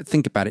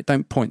 think about it.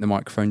 Don't point the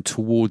microphone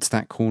towards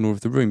that corner of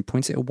the room.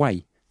 Point it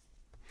away.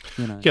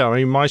 Yeah,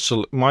 my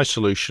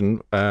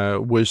solution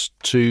was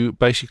to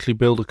basically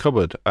build a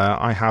cupboard.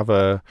 I have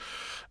an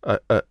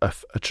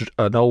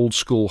old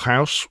school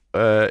house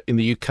in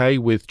the UK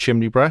with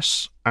chimney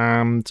breasts,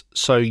 and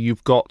so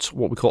you've got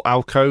what we call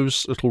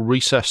alcoves, little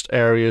recessed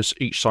areas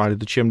each side of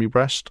the chimney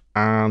breast,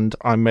 and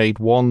I made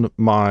one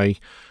my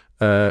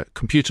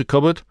computer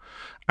cupboard,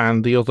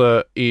 and the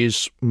other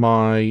is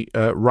my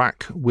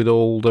rack with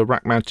all the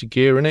rack mounted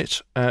gear in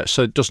it,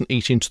 so it doesn't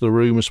eat into the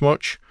room as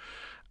much,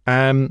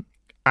 and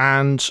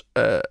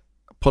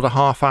put a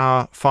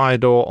half-hour fire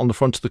door on the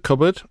front of the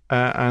cupboard,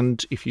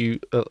 and if you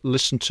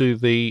listen to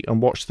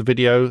and watch the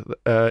video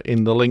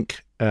in the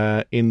link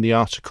in the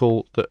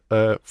article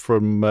that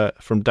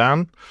from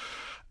Dan,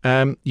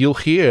 you'll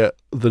hear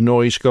the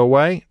noise go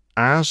away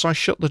as I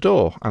shut the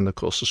door, and of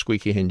course the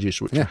squeaky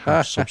hinges, which I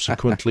have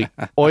subsequently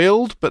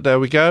oiled. But there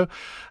we go.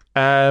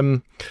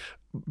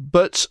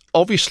 But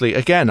obviously,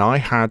 again, I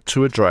had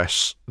to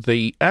address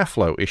the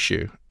airflow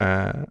issue.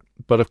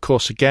 But of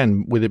course,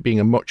 again, with it being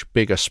a much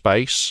bigger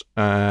space,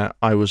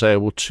 I was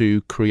able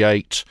to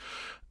create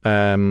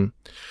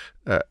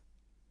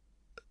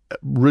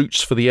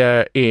routes for the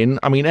air in.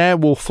 I mean, air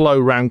will flow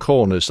round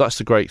corners. That's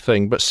the great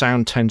thing. But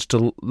sound tends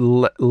to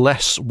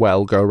less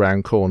well go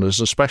round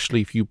corners,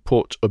 especially if you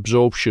put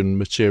absorption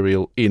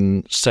material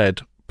in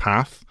said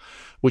path,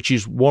 which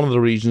is one of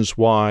the reasons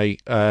why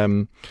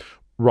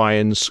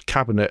Ryan's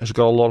cabinet has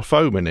got a lot of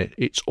foam in it.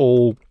 It's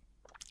all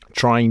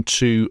trying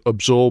to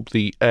absorb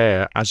the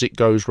air as it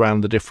goes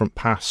round the different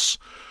paths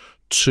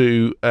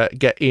to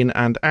get in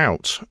and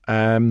out.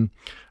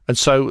 And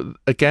so,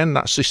 again,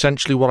 that's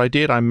essentially what I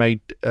did. I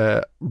made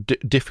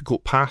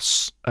difficult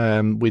paths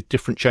with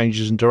different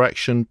changes in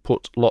direction,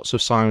 put lots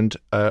of sound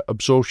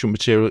absorption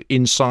material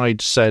inside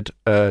said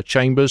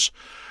chambers,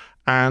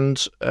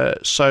 and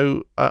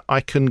so I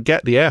can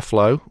get the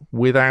airflow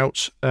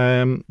without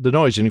the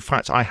noise. And in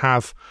fact, I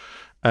have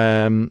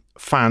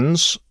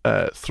fans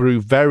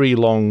through very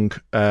long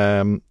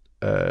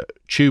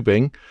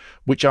tubing,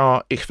 which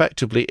are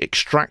effectively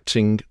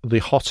extracting the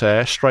hot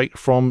air straight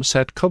from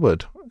said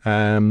cupboard.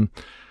 And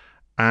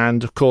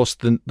And of course,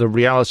 the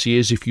reality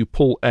is, if you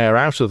pull air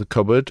out of the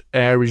cupboard,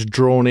 air is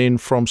drawn in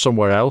from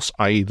somewhere else,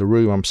 i.e. the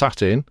room I'm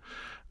sat in,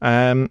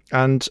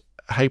 and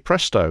hey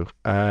presto.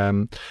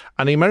 And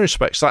in many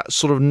respects, that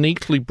sort of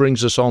neatly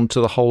brings us on to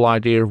the whole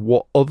idea of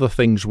what other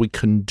things we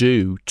can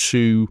do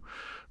to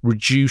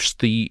reduce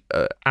the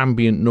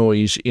ambient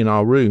noise in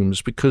our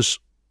rooms, because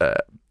I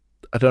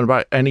don't know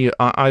about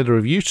either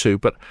of you two,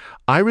 but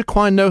I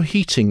require no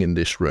heating in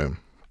this room.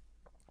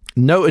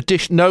 No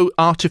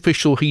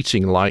artificial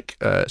heating like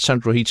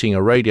central heating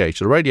or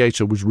radiator. The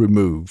radiator was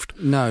removed.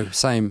 No,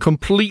 same.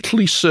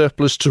 Completely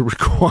surplus to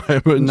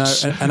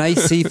requirements. No, an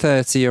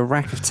AC30, a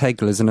rack of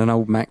Teglers, and an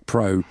old Mac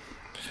Pro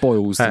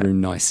boils the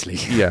room nicely.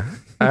 Yeah.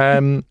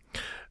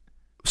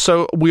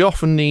 So we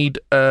often need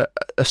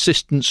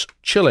assistance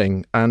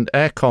chilling, and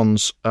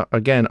aircons,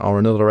 again, are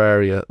another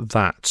area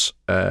that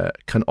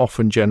can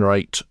often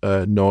generate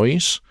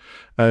noise.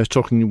 I was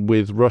talking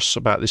with Russ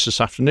about this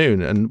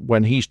afternoon, and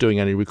when he's doing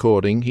any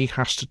recording, he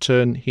has to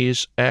turn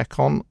his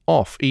aircon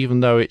off, even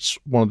though it's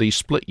one of these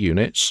split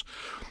units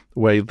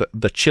where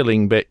the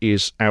chilling bit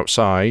is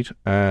outside.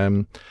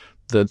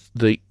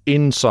 The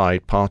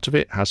inside part of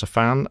it has a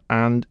fan,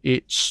 and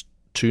it's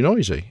too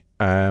noisy.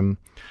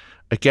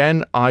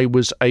 Again, I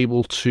was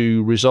able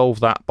to resolve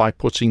that by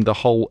putting the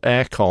whole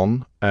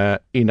aircon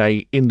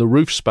in the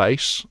roof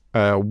space,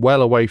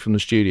 well away from the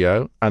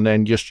studio, and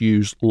then just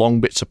use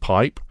long bits of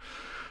pipe,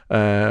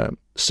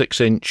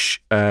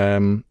 6-inch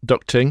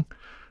ducting,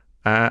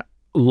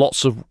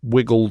 lots of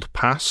wiggled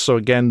paths. So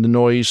again, the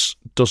noise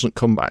doesn't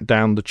come back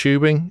down the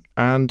tubing,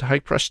 and hey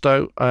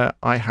presto,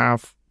 I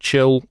have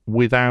chill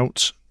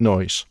without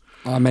noise.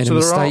 I made a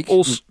mistake.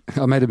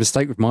 I made a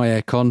mistake with my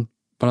aircon.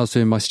 When I was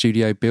doing my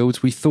studio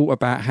builds, we thought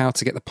about how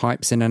to get the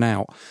pipes in and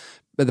out.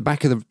 At the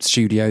back of the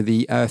studio,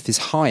 the earth is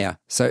higher.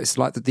 So it's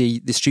like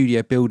the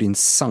studio building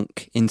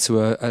sunk into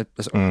a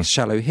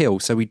shallow hill.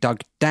 So we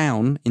dug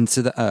down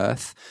into the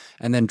earth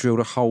and then drilled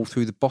a hole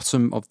through the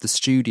bottom of the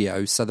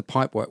studio. So the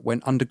pipework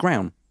went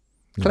underground.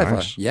 Clever.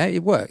 Nice. Yeah,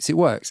 it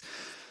works.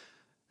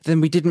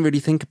 Then we didn't really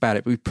think about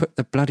it, but we put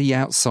the bloody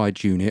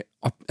outside unit,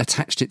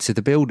 attached it to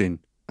the building.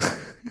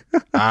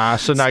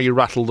 So now you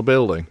rattle the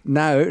building?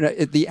 No,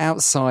 the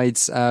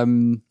outsides,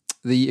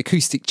 the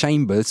acoustic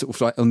chamber, sort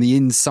of like on the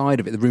inside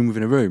of it, the room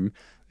within a room,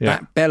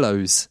 that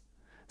bellows.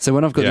 So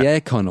when I've got the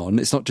aircon on,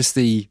 it's not just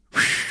the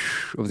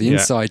of the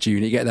inside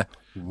unit, you get the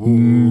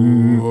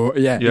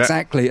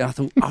exactly. And I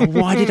thought,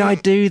 why did I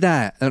do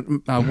that?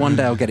 One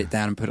day I'll get it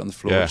down and put it on the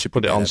floor. Yeah,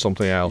 put it on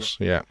something else.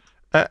 Yeah.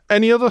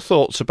 Any other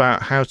thoughts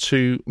about how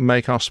to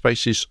make our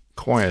spaces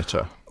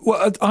quieter?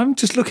 Well, I'm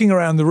just looking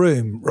around the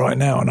room right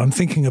now, and I'm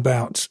thinking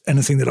about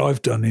anything that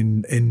I've done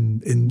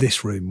in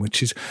this room,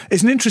 which is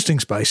it's an interesting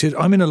space.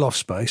 I'm in a loft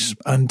space,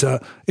 and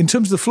in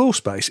terms of the floor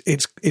space,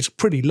 it's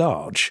pretty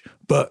large.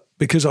 But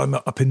because I'm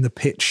up in the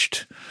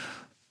pitched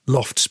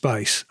loft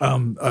space,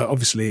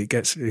 obviously it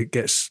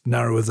gets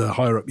narrower the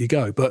higher up you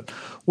go. But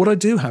what I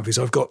do have is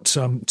I've got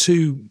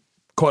two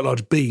quite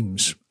large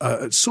beams,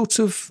 sort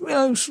of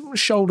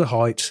shoulder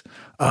height,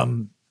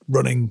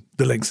 running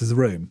the length of the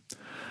room.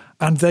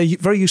 And they're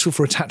very useful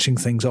for attaching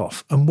things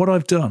off. And what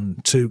I've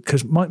done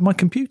because my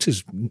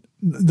computer's,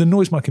 the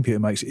noise my computer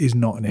makes is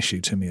not an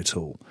issue to me at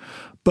all.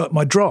 But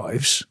my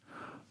drives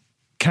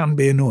can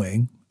be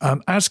annoying,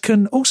 as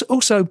can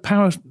also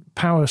power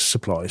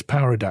supplies,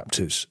 power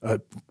adapters,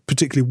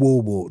 particularly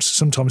wall warts,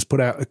 sometimes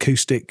put out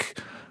acoustic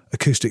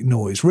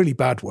noise. Really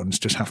bad ones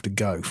just have to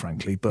go,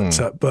 frankly.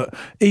 But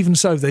even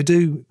so, they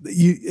do.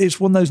 It's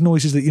one of those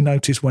noises that you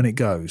notice when it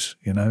goes.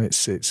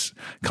 It's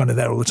kind of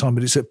there all the time.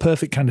 But it's a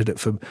perfect candidate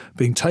for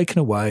being taken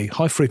away.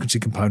 High frequency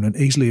component,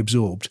 easily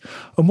absorbed.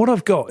 And what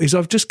I've got is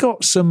I've just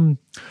got some.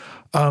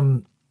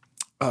 If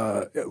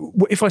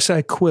I say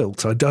a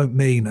quilt, I don't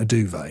mean a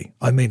duvet.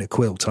 I mean a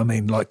quilt. I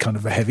mean like kind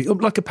of a heavy,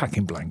 like a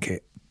packing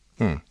blanket.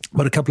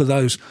 But a couple of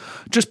those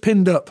just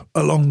pinned up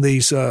along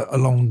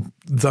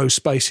those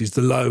spaces,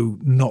 the low,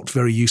 not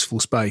very useful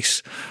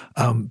space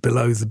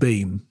below the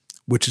beam,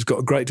 which has got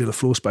a great deal of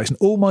floor space. And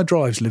all my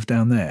drives live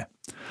down there.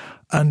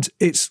 And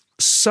it's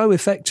so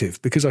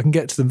effective because I can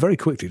get to them very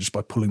quickly just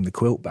by pulling the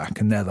quilt back,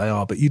 and there they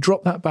are. But you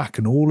drop that back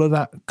and all of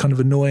that kind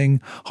of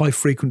annoying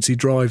high-frequency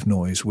drive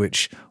noise,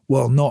 which,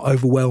 while not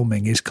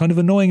overwhelming, is kind of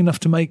annoying enough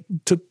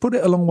to put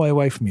it a long way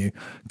away from you,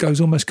 goes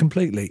almost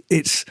completely.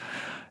 It's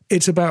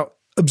about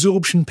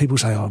absorption. People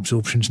say,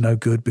 absorption's no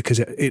good because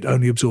it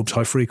only absorbs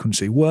high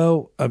frequency.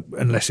 Well,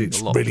 unless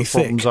it's really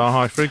thick. Problems are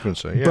high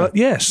frequency, yeah. But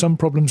yeah, some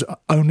problems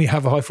only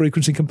have a high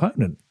frequency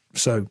component.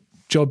 So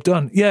job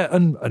done. Yeah,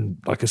 and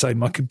like I say,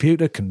 my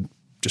computer can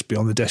just be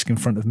on the desk in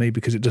front of me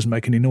because it doesn't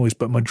make any noise.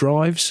 But my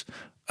drives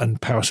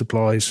and power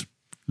supplies,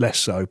 less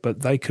so.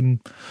 But they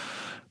can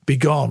be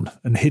gone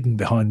and hidden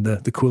behind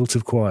the quilt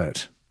of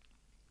quiet.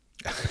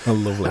 A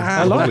lovely,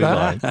 I like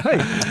that. Line. Hey,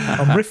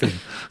 I'm riffing.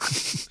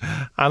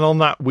 And on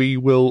that, we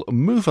will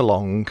move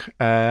along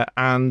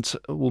and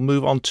we'll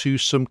move on to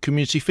some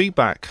community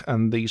feedback.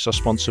 And these are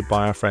sponsored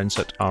by our friends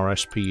at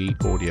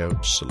RSPE Audio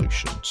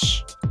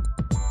Solutions.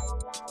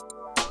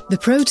 The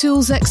Pro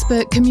Tools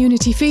Expert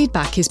community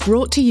feedback is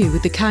brought to you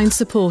with the kind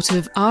support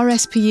of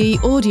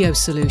RSPE Audio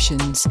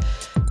Solutions.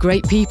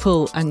 Great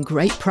people and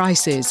great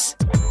prices.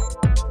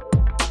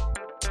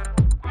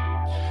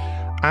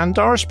 And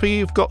RSPE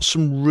have got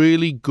some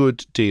really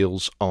good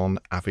deals on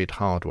Avid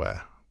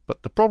hardware.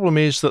 But the problem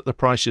is that the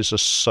prices are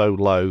so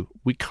low,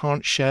 we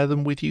can't share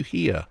them with you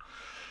here.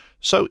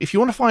 So if you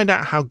want to find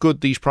out how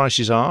good these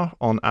prices are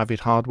on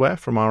Avid hardware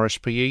from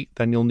RSPE,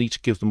 then you'll need to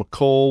give them a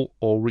call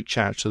or reach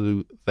out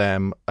to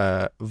them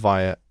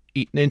via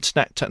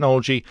internet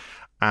technology,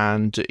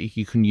 and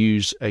you can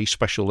use a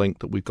special link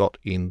that we've got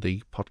in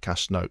the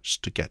podcast notes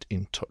to get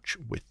in touch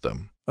with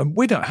them.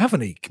 We don't have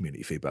any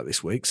community feedback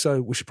this week,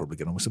 so we should probably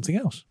get on with something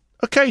else.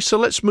 Okay, so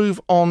let's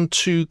move on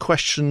to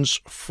questions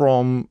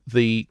from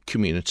the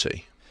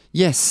community.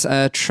 Yes,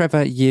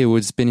 Trevor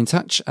Yearwood's been in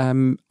touch.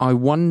 I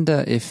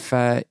wonder if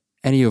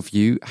any of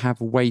you have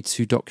a way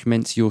to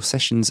document your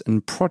sessions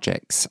and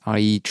projects,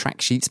 i.e. track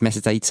sheets,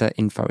 metadata,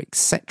 info,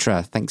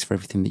 etc. Thanks for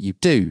everything that you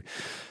do.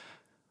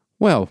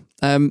 Well,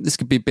 this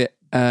could be a bit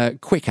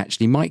quick,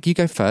 actually. Mike, you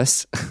go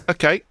first.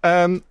 Okay.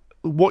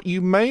 What you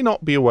may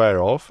not be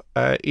aware of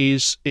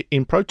is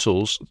in Pro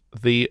Tools,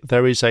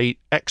 there is a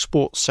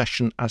export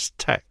session as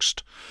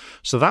text.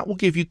 So that will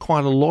give you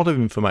quite a lot of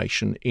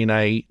information in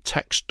a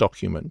text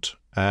document.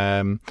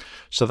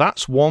 So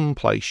that's one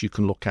place you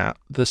can look at.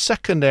 The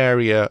second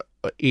area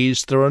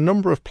is there are a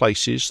number of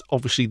places,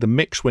 obviously the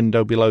mix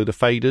window below the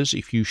faders,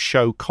 if you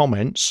show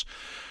comments,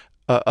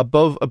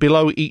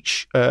 below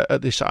each,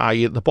 at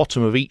the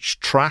bottom of each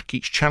track,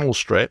 each channel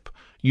strip,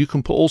 you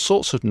can put all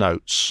sorts of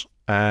notes.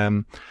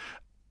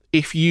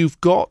 If you've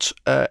got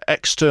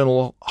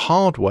external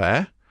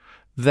hardware,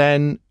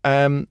 then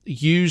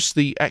use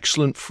the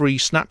excellent free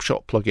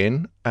Snapshot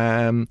plugin,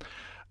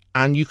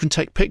 and you can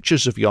take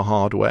pictures of your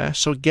hardware.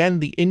 So again,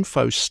 the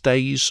info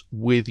stays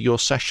with your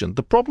session.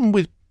 The problem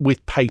with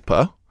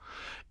paper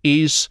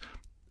is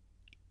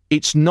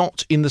it's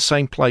not in the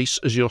same place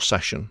as your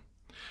session.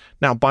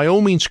 Now, by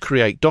all means,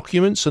 create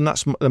documents, and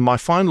that's my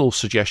final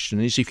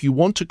suggestion is if you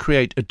want to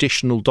create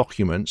additional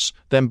documents,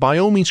 then by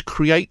all means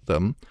create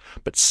them,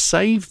 but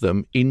save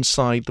them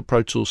inside the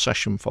Pro Tools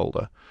session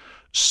folder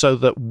so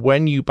that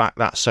when you back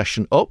that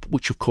session up,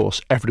 which of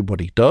course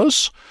everybody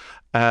does,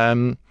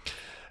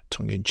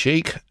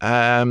 tongue-in-cheek,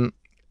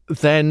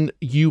 then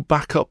you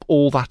back up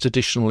all that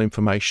additional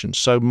information.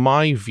 So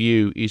my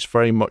view is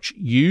very much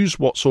use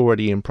what's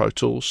already in Pro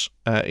Tools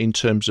in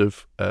terms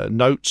of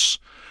notes,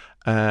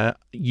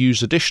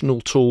 use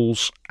additional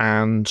tools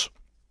and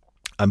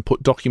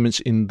put documents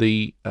in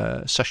the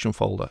session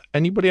folder.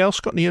 Anybody else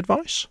got any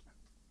advice?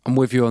 I'm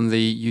with you on the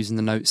using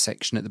the notes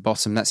section at the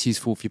bottom. That's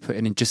useful if you're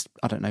putting in just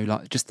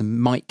the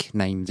mic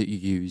name that you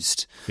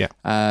used. Yeah.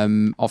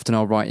 Often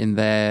I'll write in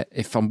there,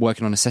 if I'm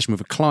working on a session with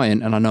a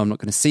client and I know I'm not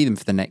going to see them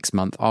for the next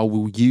month, I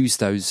will use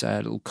those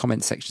little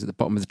comment sections at the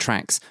bottom of the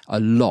tracks a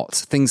lot.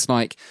 Things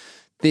like,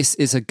 this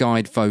is a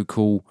guide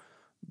vocal,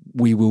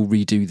 we will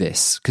redo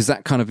this. Because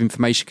that kind of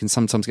information can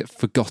sometimes get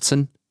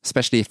forgotten,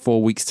 especially if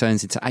 4 weeks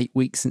turns into 8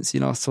 weeks since you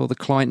last saw the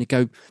client. You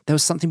go, there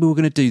was something we were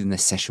going to do in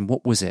this session.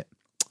 What was it?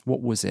 No,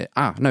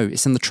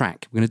 it's in the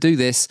track. We're going to do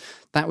this.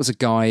 That was a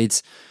guide.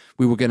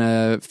 We were going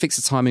to fix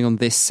the timing on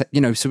this. So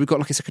we've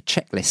got it's like a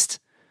checklist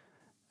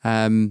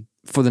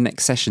for the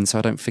next session so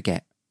I don't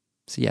forget.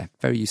 So yeah,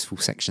 very useful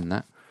section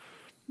that.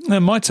 Now,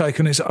 my take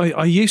on it is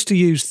I used to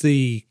use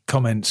the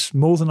comments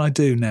more than I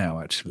do now,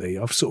 actually.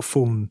 I've sort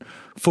of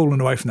fallen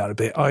away from that a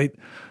bit.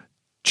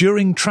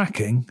 During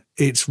tracking,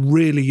 it's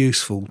really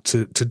useful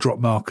to drop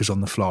markers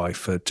on the fly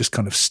for just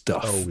kind of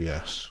stuff. Oh,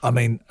 yes. I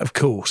mean, of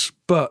course.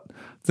 But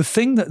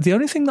the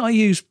only thing that I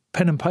use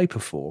pen and paper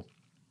for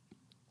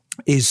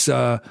is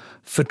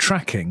for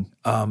tracking.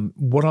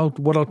 What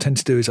I'll tend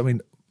to do is,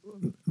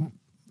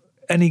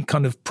 any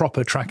kind of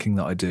proper tracking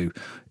that I do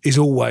is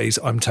always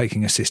I'm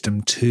taking a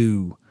system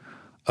to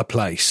a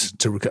place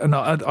to record. And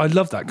I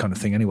love that kind of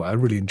thing anyway. I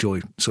really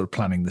enjoy sort of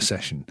planning the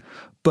session.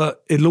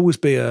 But it'll always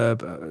be a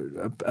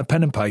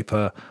pen and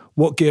paper.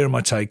 What gear am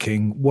I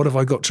taking? What have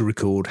I got to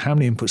record? How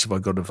many inputs have I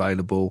got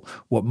available?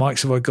 What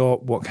mics have I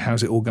got?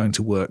 How's it all going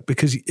to work?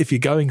 Because if you're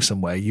going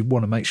somewhere, you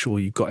want to make sure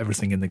you've got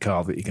everything in the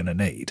car that you're going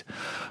to need.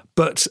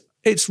 But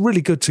it's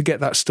really good to get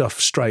that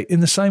stuff straight in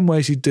the same way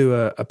as you do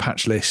a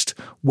patch list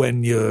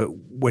when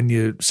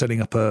you're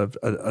setting up a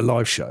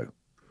live show.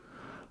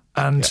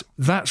 And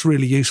that's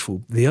really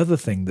useful. The other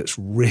thing that's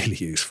really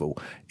useful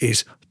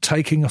is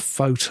taking a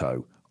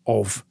photo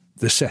of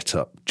the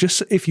setup.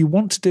 Just if you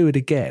want to do it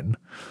again,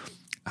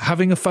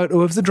 having a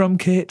photo of the drum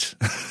kit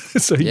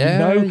so you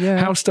know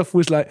how stuff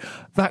was like,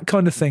 that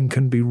kind of thing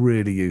can be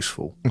really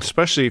useful.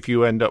 Especially if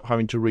you end up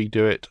having to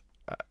redo it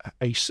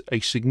a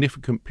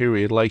significant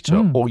period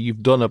later, or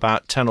you've done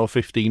about 10 or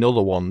 15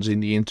 other ones in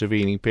the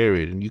intervening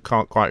period and you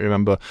can't quite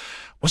remember,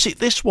 was it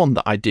this one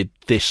that I did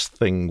this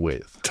thing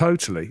with?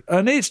 Totally.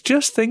 And it's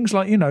just things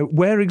like,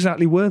 where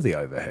exactly were the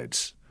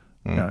overheads?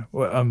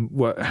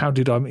 How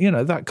did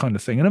I, that kind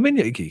of thing. And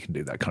you can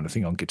do that kind of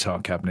thing on guitar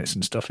cabinets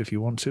and stuff if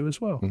you want to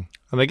as well.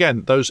 And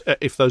again,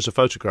 if those are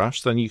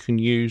photographs, then you can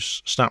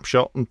use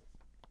Snapshot and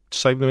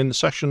save them in the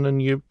session,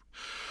 and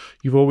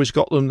you've always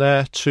got them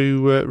there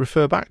to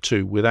refer back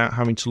to without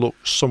having to look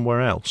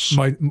somewhere else.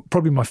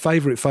 Probably my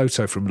favourite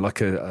photo from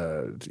like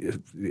a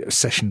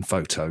session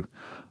photo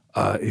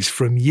is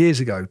from years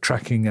ago,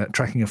 tracking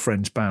a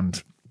friend's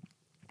band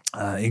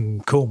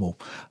in Cornwall,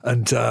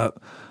 and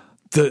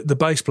the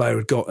bass player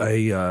had got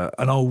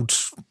an old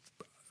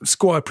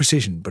Squier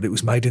Precision, but it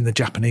was made in the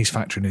Japanese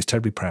factory, and he was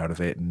terribly proud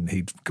of it, and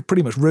he'd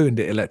pretty much ruined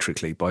it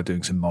electrically by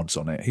doing some mods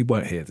on it. He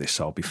won't hear this,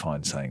 so I'll be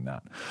fine saying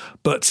that.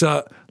 But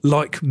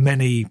like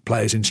many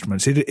players'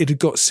 instruments, it had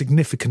got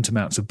significant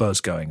amounts of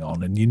buzz going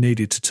on, and you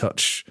needed to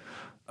touch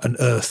and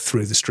earth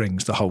through the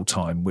strings the whole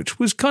time, which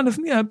was kind of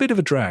a bit of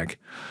a drag.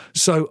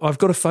 So I've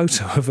got a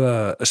photo of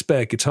a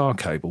spare guitar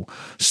cable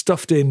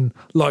stuffed in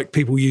like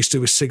people used to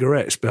with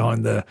cigarettes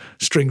behind the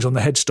strings on the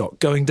headstock,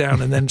 going down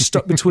and then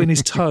stuck between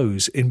his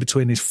toes in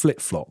between his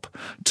flip-flop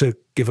to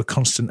give a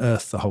constant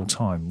earth the whole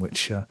time,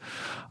 which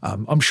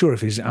I'm sure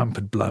if his amp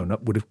had blown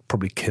up would have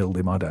probably killed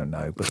him, I don't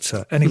know. But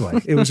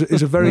anyway, it was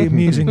a very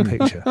amusing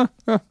picture.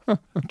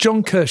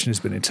 John Kirshen has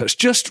been in touch.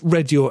 Just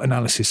read your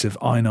analysis of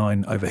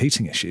i9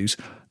 overheating issues.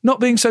 Not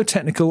being so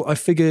technical, I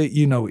figure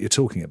you know what you're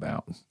talking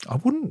about. I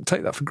wouldn't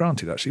take that for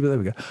granted, actually, but there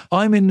we go.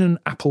 I'm in an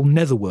Apple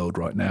netherworld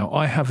right now.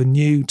 I have a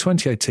new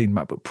 2018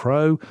 MacBook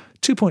Pro,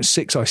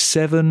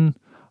 2.6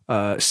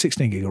 i7,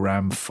 16 gig of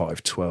RAM,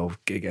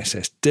 512 gig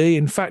SSD.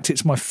 In fact,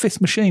 it's my fifth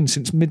machine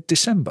since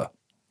mid-December.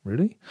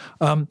 Really?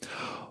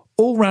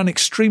 All ran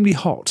extremely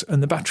hot,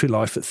 and the battery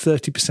life at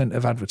 30%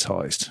 of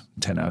advertised,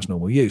 10 hours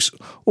normal use.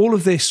 All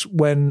of this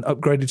when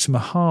upgraded to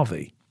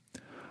Mojave.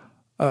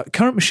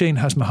 Current machine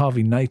has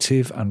Mojave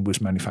native and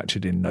was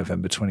manufactured in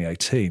November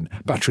 2018.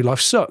 Battery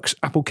life sucks.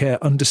 AppleCare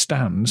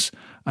understands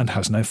and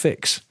has no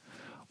fix.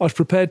 I was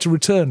prepared to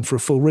return for a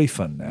full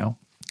refund now.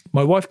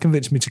 My wife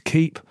convinced me to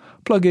keep,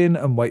 plug in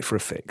and wait for a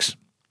fix.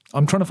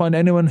 I'm trying to find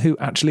anyone who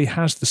actually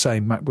has the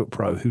same MacBook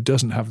Pro who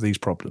doesn't have these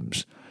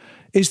problems.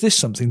 Is this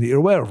something that you're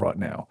aware of right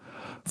now?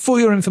 For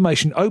your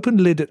information, open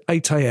lid at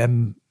 8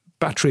 a.m,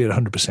 battery at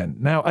 100%.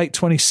 Now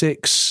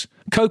 8:26,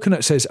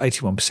 Coconut says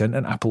 81%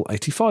 and Apple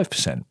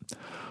 85%.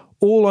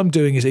 All I'm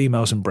doing is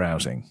emails and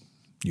browsing.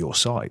 Your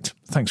site.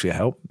 Thanks for your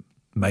help.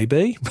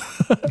 Maybe.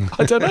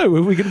 I don't know.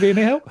 Are we going to be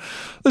any help?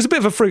 There's a bit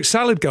of a fruit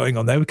salad going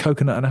on there with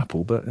Coconut and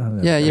Apple, but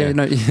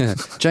yeah.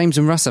 James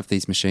and Russ have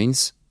these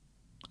machines.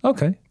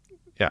 Okay.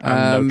 Yeah,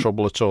 and no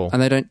trouble at all.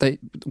 And they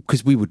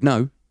because we would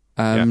know.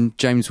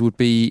 James would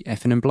be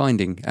effing and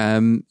blinding.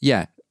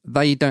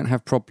 They don't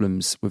have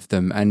problems with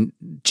them. And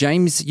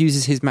James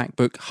uses his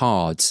MacBook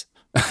hard.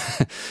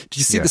 Did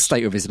you see the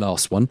state of his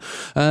last one?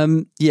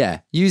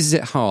 Uses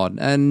it hard,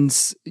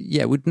 and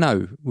we would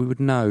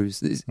know.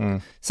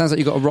 Sounds like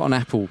you've got a rotten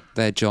apple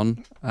there,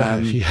 John.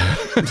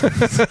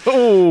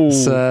 Oh,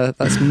 so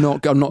that's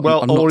not. I'm not.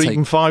 Well, I'm not or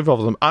even 5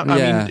 of them. I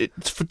mean,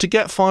 to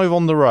get 5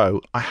 on the row,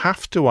 I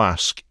have to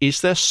ask: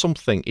 is there some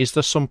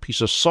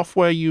piece of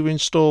software you've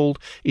installed?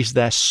 Is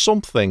there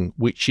something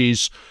which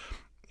is,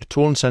 to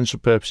all intents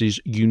and purposes,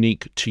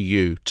 unique to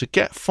you? To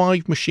get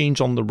 5 machines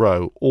on the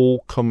row all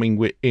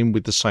coming in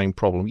with the same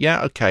problem.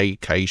 Yeah, okay,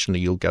 occasionally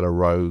you'll get a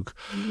rogue.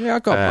 Yeah, I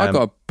got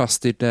a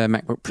busted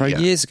MacBook Pro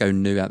years ago,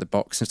 new out the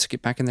box, and I took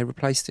it back and they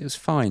replaced it. It was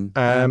fine.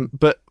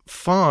 But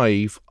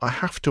 5, I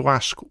have to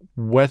ask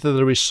whether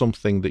there is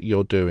something that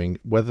you're doing,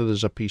 whether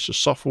there's a piece of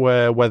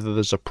software, whether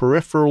there's a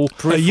peripheral.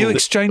 Are you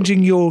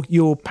exchanging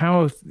your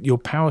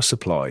power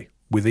supply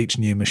with each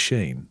new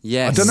machine?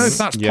 Yes. I don't know if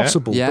that's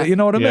possible, but you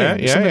know what I mean? Like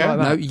that.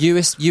 No,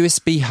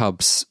 USB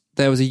hubs.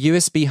 There was a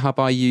USB hub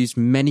I used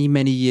many,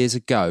 many years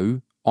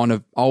ago on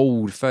an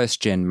old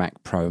first-gen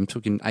Mac Pro. I'm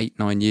talking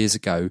 8-9 years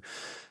ago.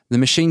 The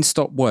machine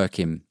stopped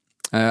working.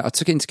 I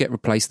took it in to get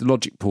replaced. The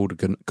logic port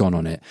had gone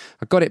on it.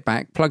 I got it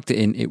back, plugged it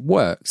in. It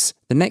works.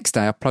 The next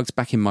day, I plugged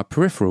back in my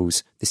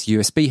peripherals, this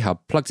USB hub,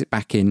 plugged it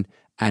back in,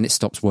 and it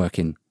stops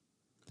working.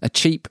 A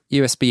cheap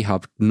USB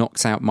hub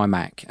knocks out my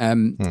Mac.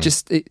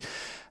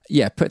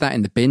 Put that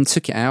in the bin,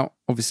 took it out,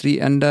 obviously,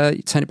 and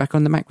turned it back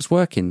on. The Mac was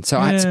working. So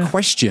I had to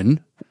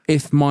question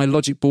if my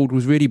logic board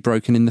was really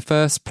broken in the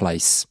first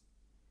place.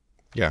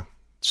 Yeah.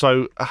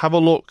 So have a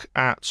look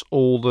at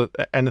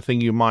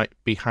anything you might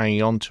be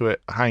hanging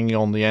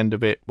on the end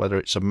of it, whether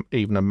it's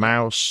even a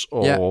mouse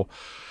or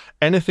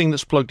anything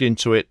that's plugged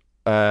into it.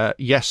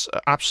 Yes,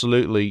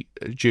 absolutely,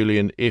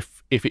 Julian.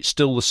 If it's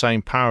still the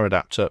same power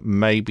adapter,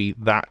 maybe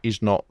that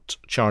is not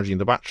charging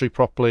the battery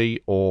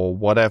properly or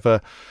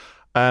whatever.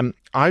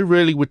 I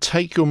really would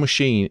take your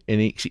machine in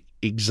its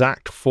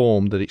exact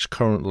form that it's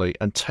currently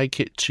and take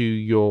it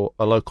to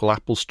a local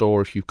Apple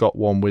store if you've got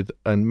one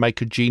and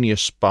make a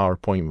Genius Bar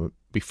appointment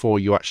before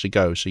you actually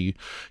go. So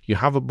you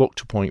have a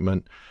booked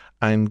appointment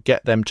and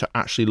get them to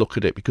actually look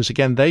at it, because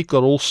again, they've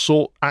got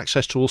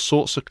access to all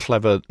sorts of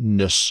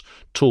cleverness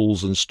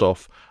tools and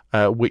stuff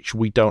which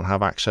we don't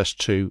have access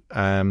to.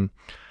 And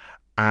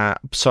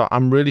So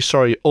I'm really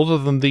sorry. Other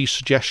than these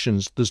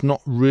suggestions, there's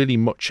not really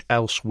much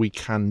else we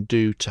can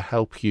do to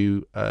help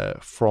you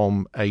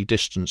from a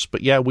distance.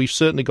 But yeah, we've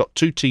certainly got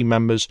 2 team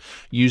members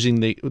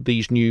using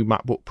these new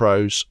MacBook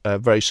Pros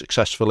very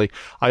successfully.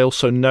 I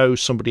also know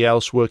somebody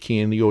else working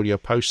in the audio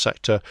post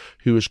sector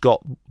who has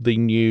got the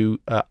new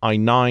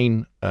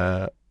i9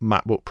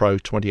 MacBook Pro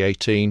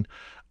 2018.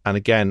 And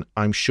again,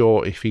 I'm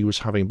sure if he was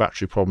having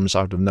battery problems,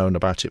 I would have known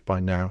about it by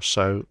now.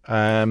 So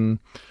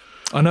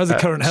I know the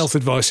current health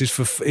advice is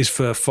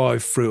for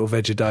 5 fruit or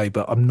veg a day,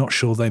 but I'm not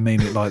sure they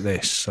mean it like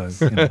this. So,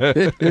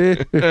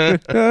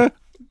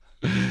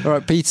 All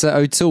right, Peter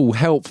O'Toole,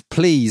 help,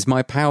 please.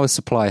 My power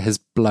supply has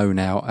blown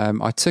out.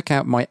 I took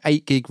out my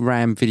 8 gig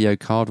RAM video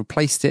card,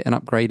 replaced it and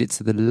upgraded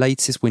to the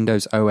latest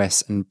Windows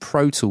OS and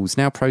Pro Tools.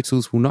 Now Pro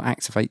Tools will not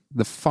activate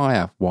the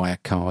FireWire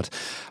card.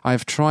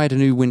 I've tried a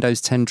new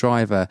Windows 10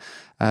 driver,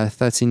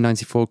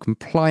 1394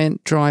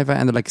 compliant driver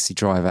and the legacy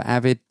driver.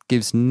 Avid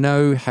gives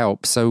no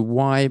help. So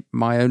why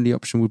my only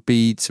option would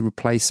be to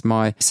replace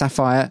my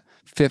Sapphire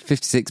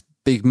 56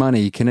 big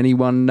money. Can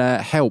anyone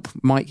help?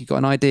 Mike, you got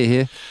an idea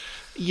here?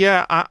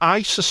 Yeah,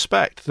 I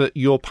suspect that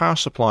your power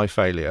supply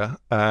failure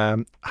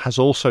has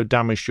also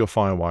damaged your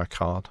FireWire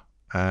card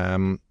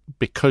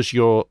because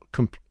you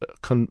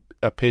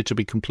appear to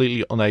be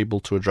completely unable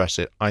to address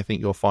it. I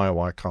think your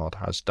FireWire card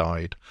has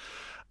died.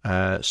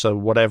 So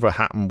whatever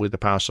happened with the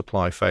power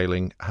supply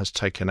failing has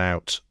taken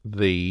out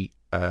the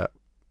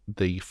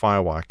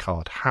FireWire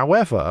card.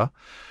 However,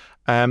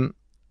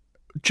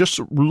 just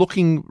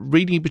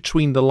reading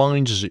between the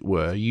lines, as it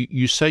were,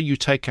 you say you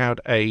take out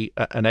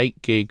an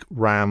 8 gig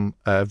RAM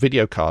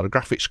video card, a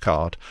graphics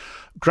card.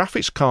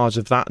 Graphics cards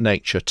of that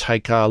nature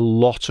take a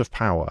lot of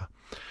power.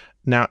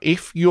 Now,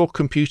 if your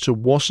computer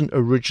wasn't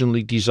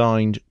originally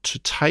designed to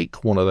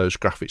take one of those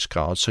graphics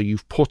cards, so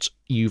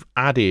you've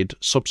added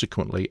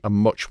subsequently a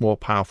much more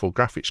powerful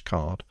graphics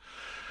card,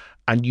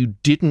 and you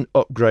didn't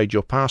upgrade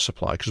your power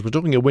supply, because we're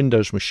talking a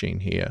Windows machine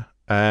here.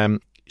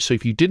 So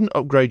if you didn't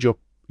upgrade your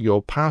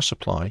power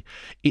supply,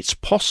 it's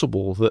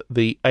possible that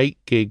the 8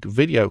 gig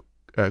video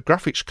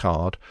graphics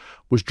card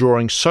was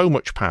drawing so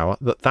much power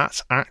that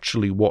that's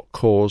actually what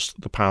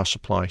caused the power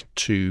supply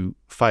to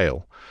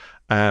fail.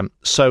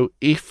 So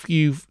if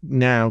you've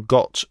now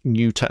got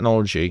new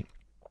technology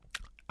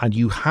and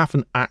you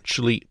haven't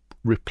actually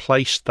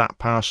replaced that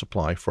power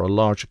supply for a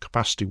larger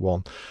capacity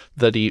one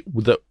that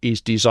is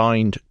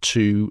designed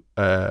to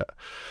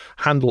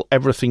handle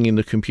everything in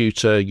the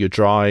computer, your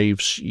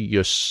drives,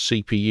 your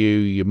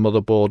CPU, your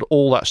motherboard,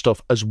 all that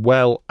stuff, as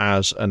well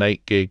as an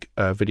 8 gig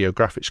video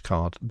graphics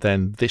card,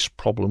 then this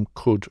problem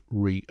could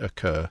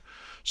reoccur.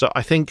 So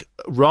I think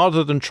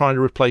rather than trying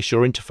to replace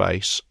your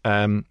interface,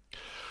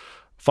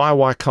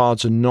 FireWire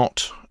cards are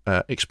not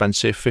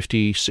expensive.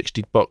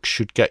 $50-$60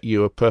 should get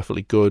you a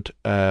perfectly good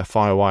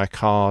FireWire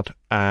card,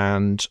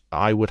 and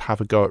I would have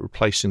a go at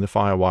replacing the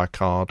FireWire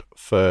card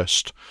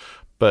first.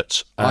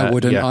 But I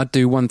wouldn't. Yeah. I'd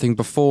do one thing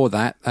before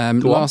that.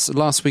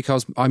 Last week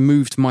I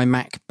moved my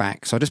Mac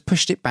back, so I just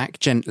pushed it back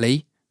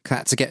gently.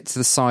 Had to get to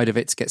the side of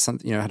it to get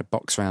something. I had a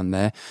box around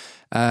there.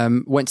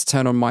 Went to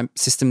turn on my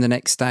system the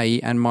next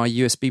day, and my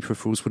USB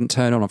peripherals wouldn't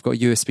turn on. I've got a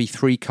USB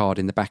 3 card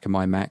in the back of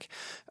my Mac.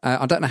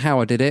 I don't know how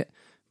I did it,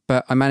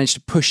 but I managed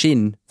to push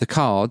in the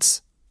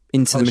cards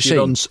into the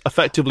machine.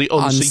 Effectively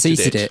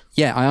unseated it.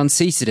 Yeah, I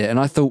unseated it. And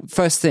I thought,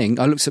 first thing,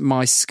 I looked at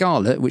my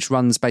Scarlett, which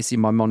runs basically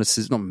my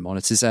monitors,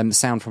 the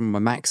sound from my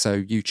Mac,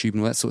 so YouTube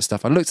and all that sort of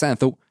stuff. I looked at it and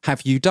thought,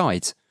 have you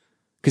died?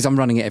 Because I'm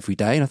running it every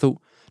day. And I thought,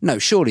 no,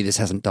 surely this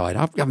hasn't died.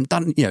 I haven't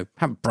done,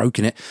 haven't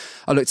broken it.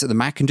 I looked at the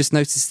Mac and just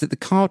noticed that the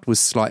card was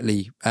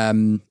slightly at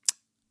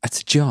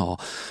a jar.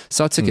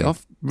 So I took it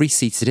off,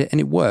 reseated it, and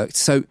it worked.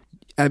 So,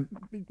 that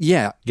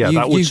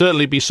would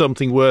certainly be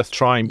something worth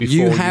trying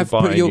before you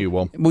buy a new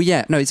one. Well,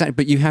 yeah, no, exactly.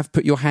 But you have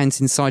put your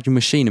hands inside your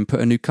machine and put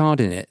a new card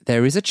in it.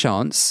 There is a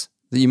chance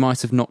that you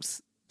might have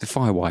knocked the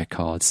FireWire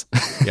cards.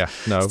 Yeah,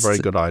 no, very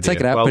good idea. Take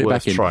it out, put it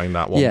back in. Trying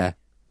that one. Yeah.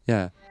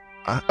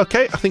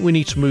 Okay, I think we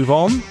need to move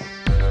on.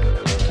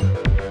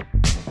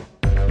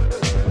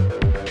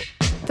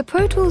 The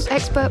Pro Tools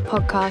Expert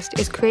Podcast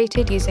is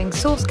created using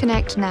Source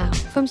Connect Now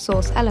from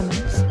Source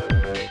Elements.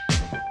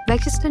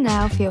 Register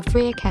now for your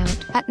free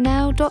account at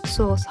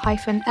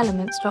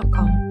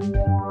now.source-elements.com.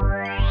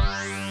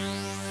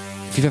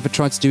 If you've ever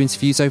tried to do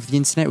interviews over the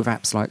internet with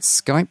apps like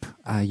Skype,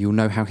 you'll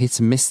know how hit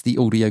and miss the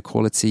audio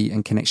quality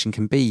and connection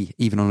can be.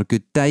 Even on a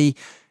good day,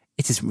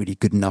 it isn't really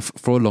good enough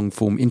for a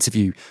long-form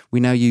interview.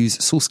 We now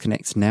use Source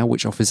Connect Now,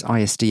 which offers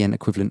ISDN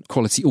equivalent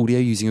quality audio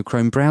using a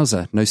Chrome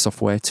browser. No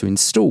software to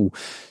install.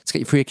 To get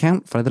your free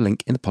account, follow the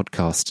link in the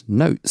podcast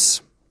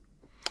notes.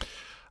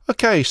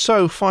 Okay,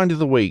 so find of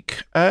the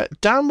week.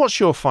 Dan, what's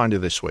your find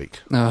of this week?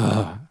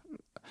 My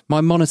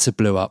monitor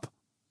blew up.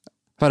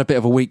 I've had a bit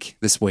of a week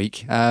this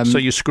week. So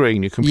your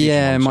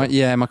computer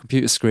monitor? My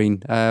computer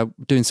screen.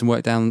 Doing some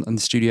work down in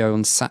the studio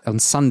on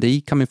Sunday,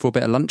 coming for a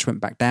bit of lunch,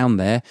 went back down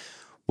there,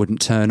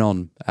 wouldn't turn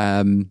on.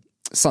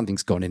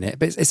 Something's gone in it.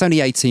 But it's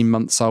only 18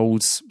 months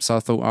old, so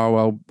I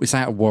thought, it's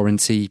out of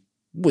warranty.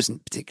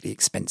 Wasn't particularly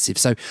expensive.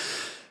 So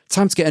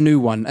time to get a new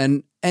one.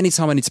 And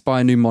anytime I need to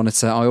buy a new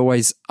monitor, I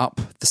always up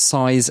the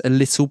size a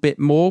little bit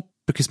more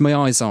because my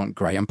eyes aren't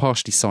great. I'm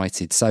partially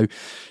sighted. So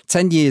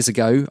 10 years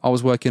ago, I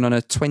was working on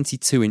a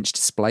 22-inch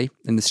display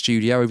in the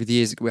studio. Over the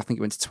years, I think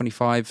it went to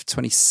 25,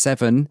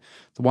 27.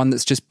 The one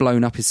that's just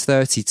blown up is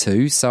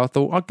 32. So I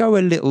thought I'll go a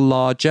little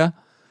larger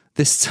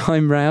this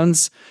time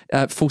round,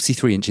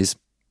 43 inches.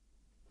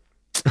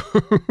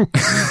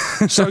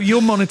 So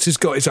your monitor's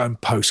got its own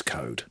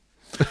postcode.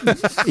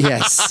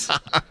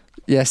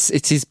 Yes,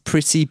 it is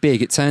pretty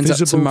big. It turns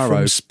Visible up tomorrow.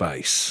 From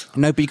space.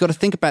 No, but you've got to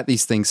think about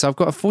these things. So I've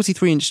got a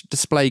 43-inch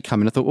display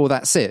coming. I thought, oh,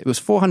 that's it. It was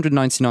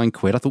 499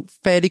 quid. I thought,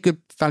 fairly good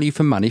value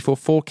for money for a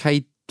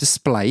 4K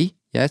display.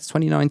 Yeah, it's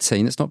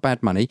 2019. That's not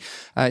bad money.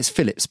 It's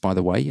Philips, by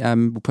the way.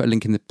 We'll put a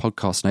link in the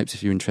podcast notes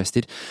if you're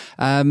interested.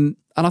 And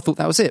I thought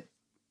that was it.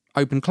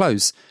 Open,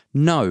 close.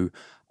 No.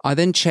 I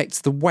then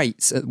checked the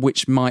weight at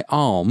which my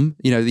arm,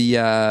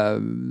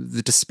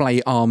 the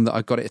display arm that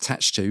I've got it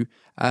attached to,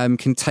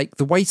 can take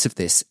the weight of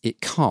this. It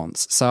can't.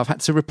 So I've had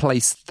to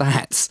replace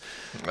that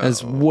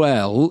as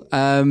well.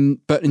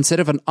 But instead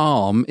of an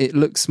arm, it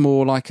looks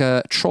more like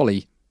a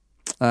trolley,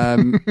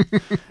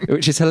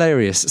 which is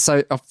hilarious.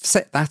 So I've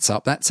set that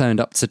up. That turned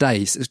up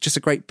today. So it's just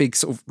a great big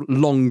sort of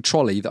long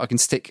trolley that I can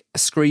stick a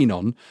screen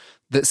on.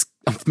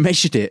 I've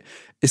measured it.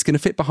 It's going to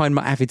fit behind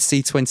my Avid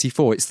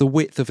C24. It's the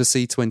width of a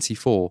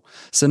C24.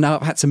 So now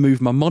I've had to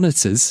move my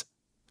monitors,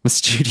 my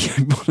studio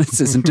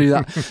monitors, and do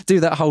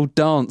that whole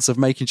dance of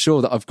making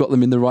sure that I've got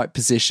them in the right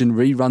position,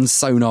 rerun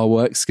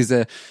SonarWorks, because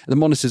the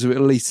monitors were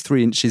at least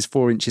 3 inches,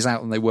 4 inches out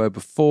than they were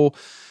before.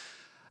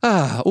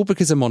 All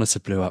because a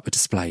monitor blew up a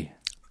display.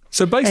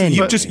 So basically,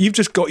 you've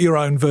just got your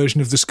own version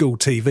of the school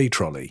TV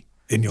trolley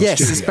in your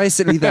studio. Yes, it's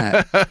basically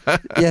that.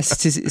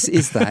 Yes, it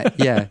is that.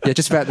 Yeah,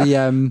 just about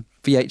the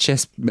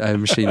VHS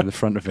machine in the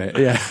front of it.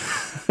 Yeah.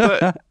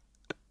 But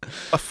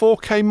a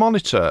 4K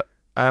monitor,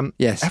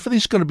 yes,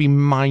 everything's going to be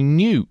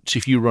minute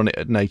if you run it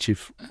at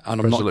native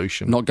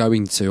resolution. Not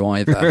going to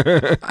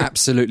either.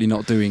 Absolutely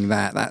not doing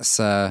that. That's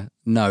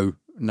no.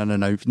 You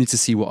need to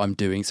see what I'm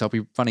doing. So I'll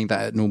be running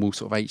that at normal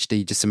sort of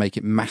HD just to make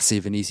it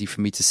massive and easy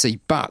for me to see.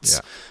 But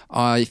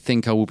I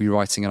think I will be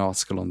writing an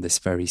article on this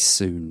very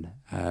soon.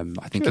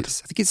 I think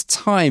it's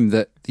time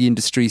that the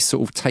industry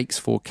sort of takes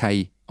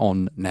 4K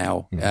on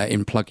now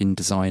in plug-in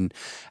design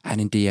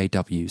and in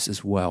DAWs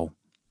as well.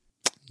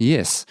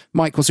 Yes.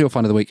 Mike, what's your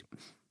find of the week?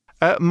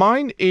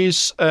 Mine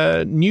is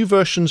new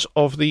versions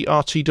of the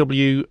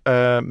RTW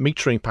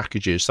metering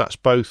packages. That's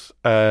both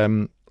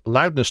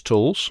loudness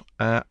tools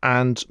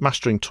and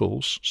mastering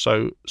tools.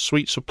 So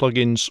suites of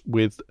plugins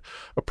with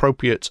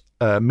appropriate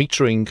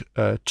metering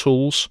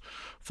tools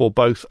for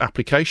both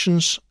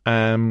applications.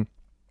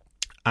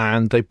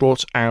 And they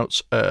brought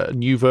out a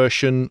new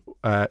version.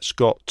 It's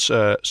got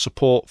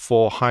support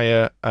for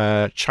higher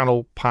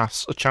channel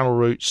paths, channel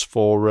routes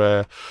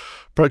for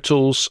Pro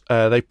Tools.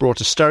 They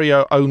brought a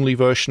stereo-only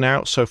version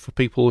out, so for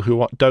people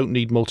who don't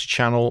need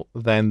multi-channel,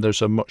 then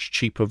there's a much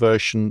cheaper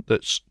version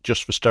that's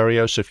just for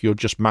stereo. So if you're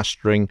just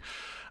mastering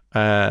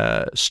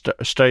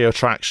stereo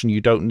tracks and you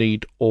don't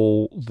need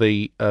all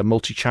the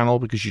multi-channel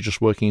because you're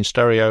just working in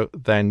stereo,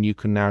 then you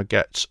can now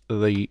get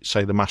the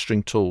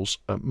mastering tools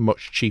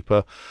much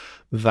cheaper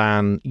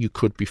than you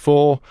could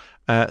before.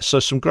 So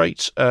it's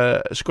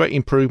a great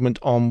improvement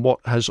on what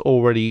has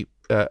already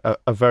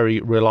a very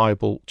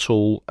reliable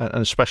tool,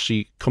 and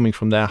especially coming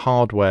from their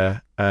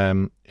hardware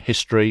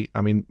history.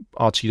 I mean,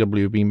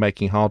 RTW have been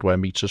making hardware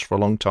meters for a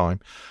long time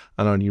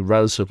and only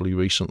relatively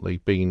recently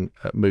been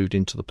moved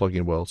into the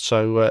plugin world.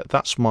 So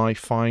that's my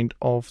find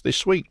of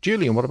this week.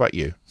 Julian, what about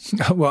you?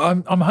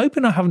 Well, I'm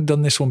hoping I haven't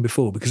done this one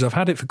before because I've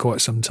had it for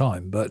quite some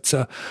time, but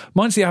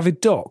mine's the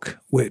Avid Dock,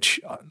 which,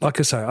 like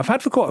I say, I've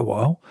had for quite a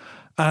while,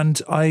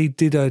 and I've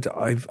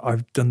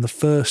done the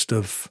first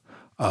of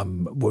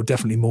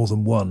definitely more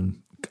than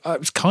one. It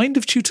was kind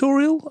of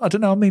tutorial. I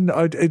don't know. I mean,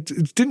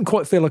 it didn't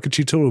quite feel like a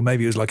tutorial.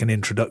 Maybe it was like an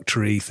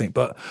introductory thing,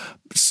 but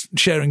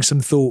sharing some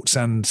thoughts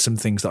and some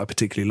things that I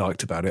particularly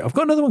liked about it. I've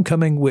got another one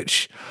coming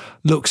which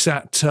looks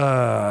at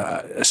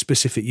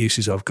specific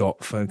uses I've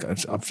got.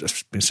 I've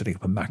just been setting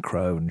up a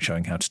macro and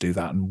showing how to do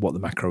that and what the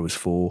macro is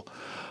for.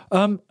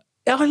 I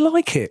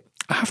like it.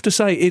 I have to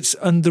say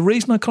and the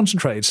reason I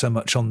concentrated so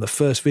much on the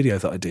first video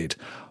that I did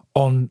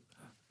on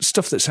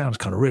stuff that sounds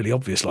kind of really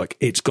obvious, like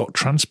it's got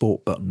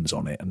transport buttons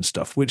on it and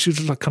stuff, which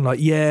is like kind of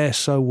like, yeah,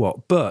 so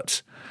what?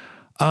 But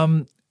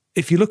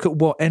if you look at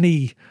what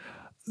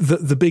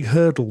the big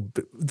hurdle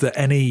that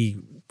any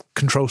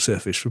control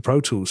surface for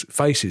Pro Tools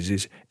faces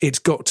is it's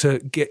got to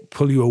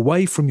pull you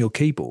away from your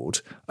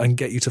keyboard and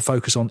get you to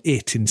focus on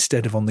it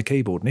instead of on the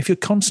keyboard. And if you're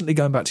constantly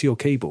going back to your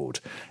keyboard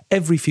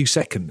every few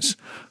seconds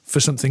for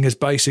something as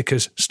basic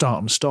as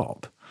start and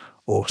stop,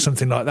 or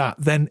something like that,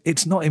 then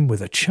it's not in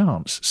with a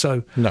chance.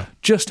 So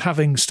just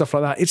having stuff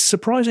like that, it's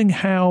surprising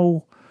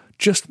how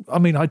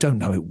I don't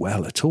know it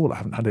well at all. I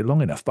haven't had it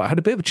long enough, but I had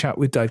a bit of a chat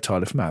with Dave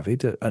Tyler from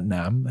Avid at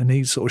NAMM, and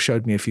he sort of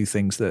showed me a few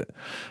things that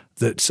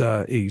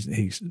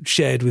he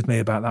shared with me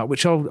about that,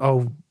 which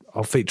I'll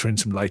feature in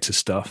some later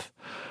stuff.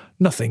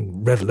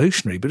 nothing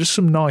revolutionary, but just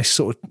some nice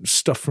sort of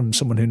stuff from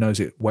someone who knows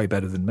it way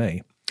better than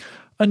me.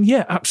 And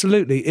yeah,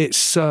 absolutely,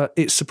 it's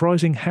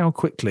surprising how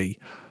quickly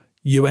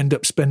you end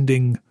up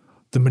spending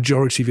the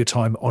majority of your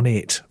time on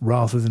it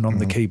rather than on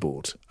the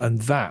keyboard,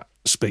 and that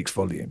speaks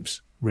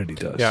volumes. Really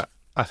does. Yeah,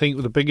 I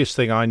think the biggest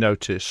thing I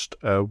noticed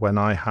when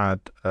I had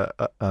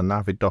an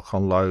Avid Dock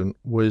on loan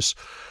was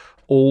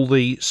all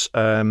these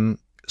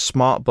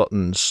smart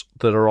buttons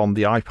that are on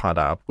the iPad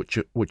app,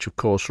 which of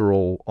course are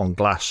all on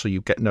glass, so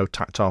you get no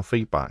tactile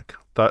feedback.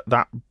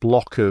 That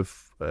block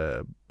of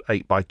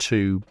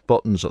 8x2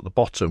 buttons at the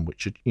bottom,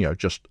 which are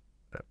just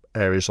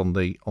areas on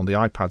the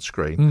iPad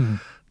screen,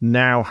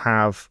 now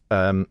have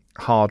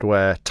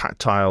hardware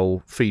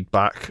tactile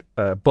feedback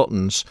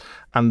buttons,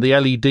 and the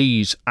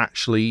LEDs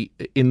actually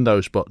in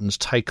those buttons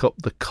take up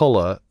the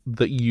color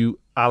that you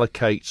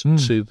allocate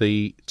to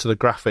the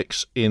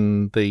graphics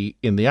in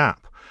the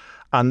app.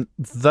 And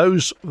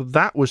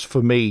that was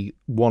for me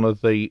one of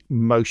the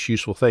most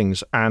useful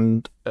things,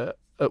 and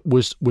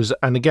was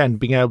and again,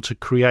 being able to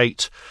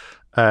create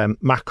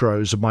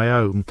macros of my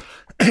own.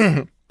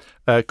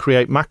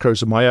 Create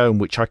macros of my own,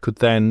 which I could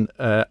then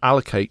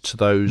allocate to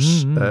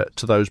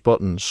those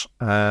buttons,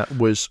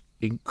 was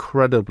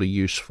incredibly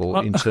useful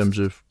in terms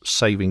of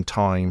saving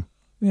time.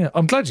 Yeah,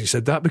 I'm glad you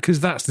said that, because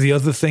that's the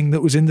other thing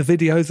that was in the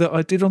video that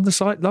I did on the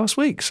site last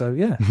week. So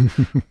yeah,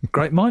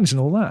 great minds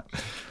and all that.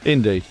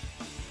 Indeed.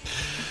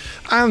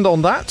 And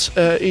on that,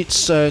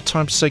 it's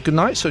time to say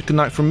goodnight. So good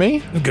night from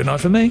me. Good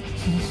night from me.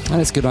 And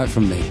it's good night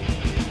from me.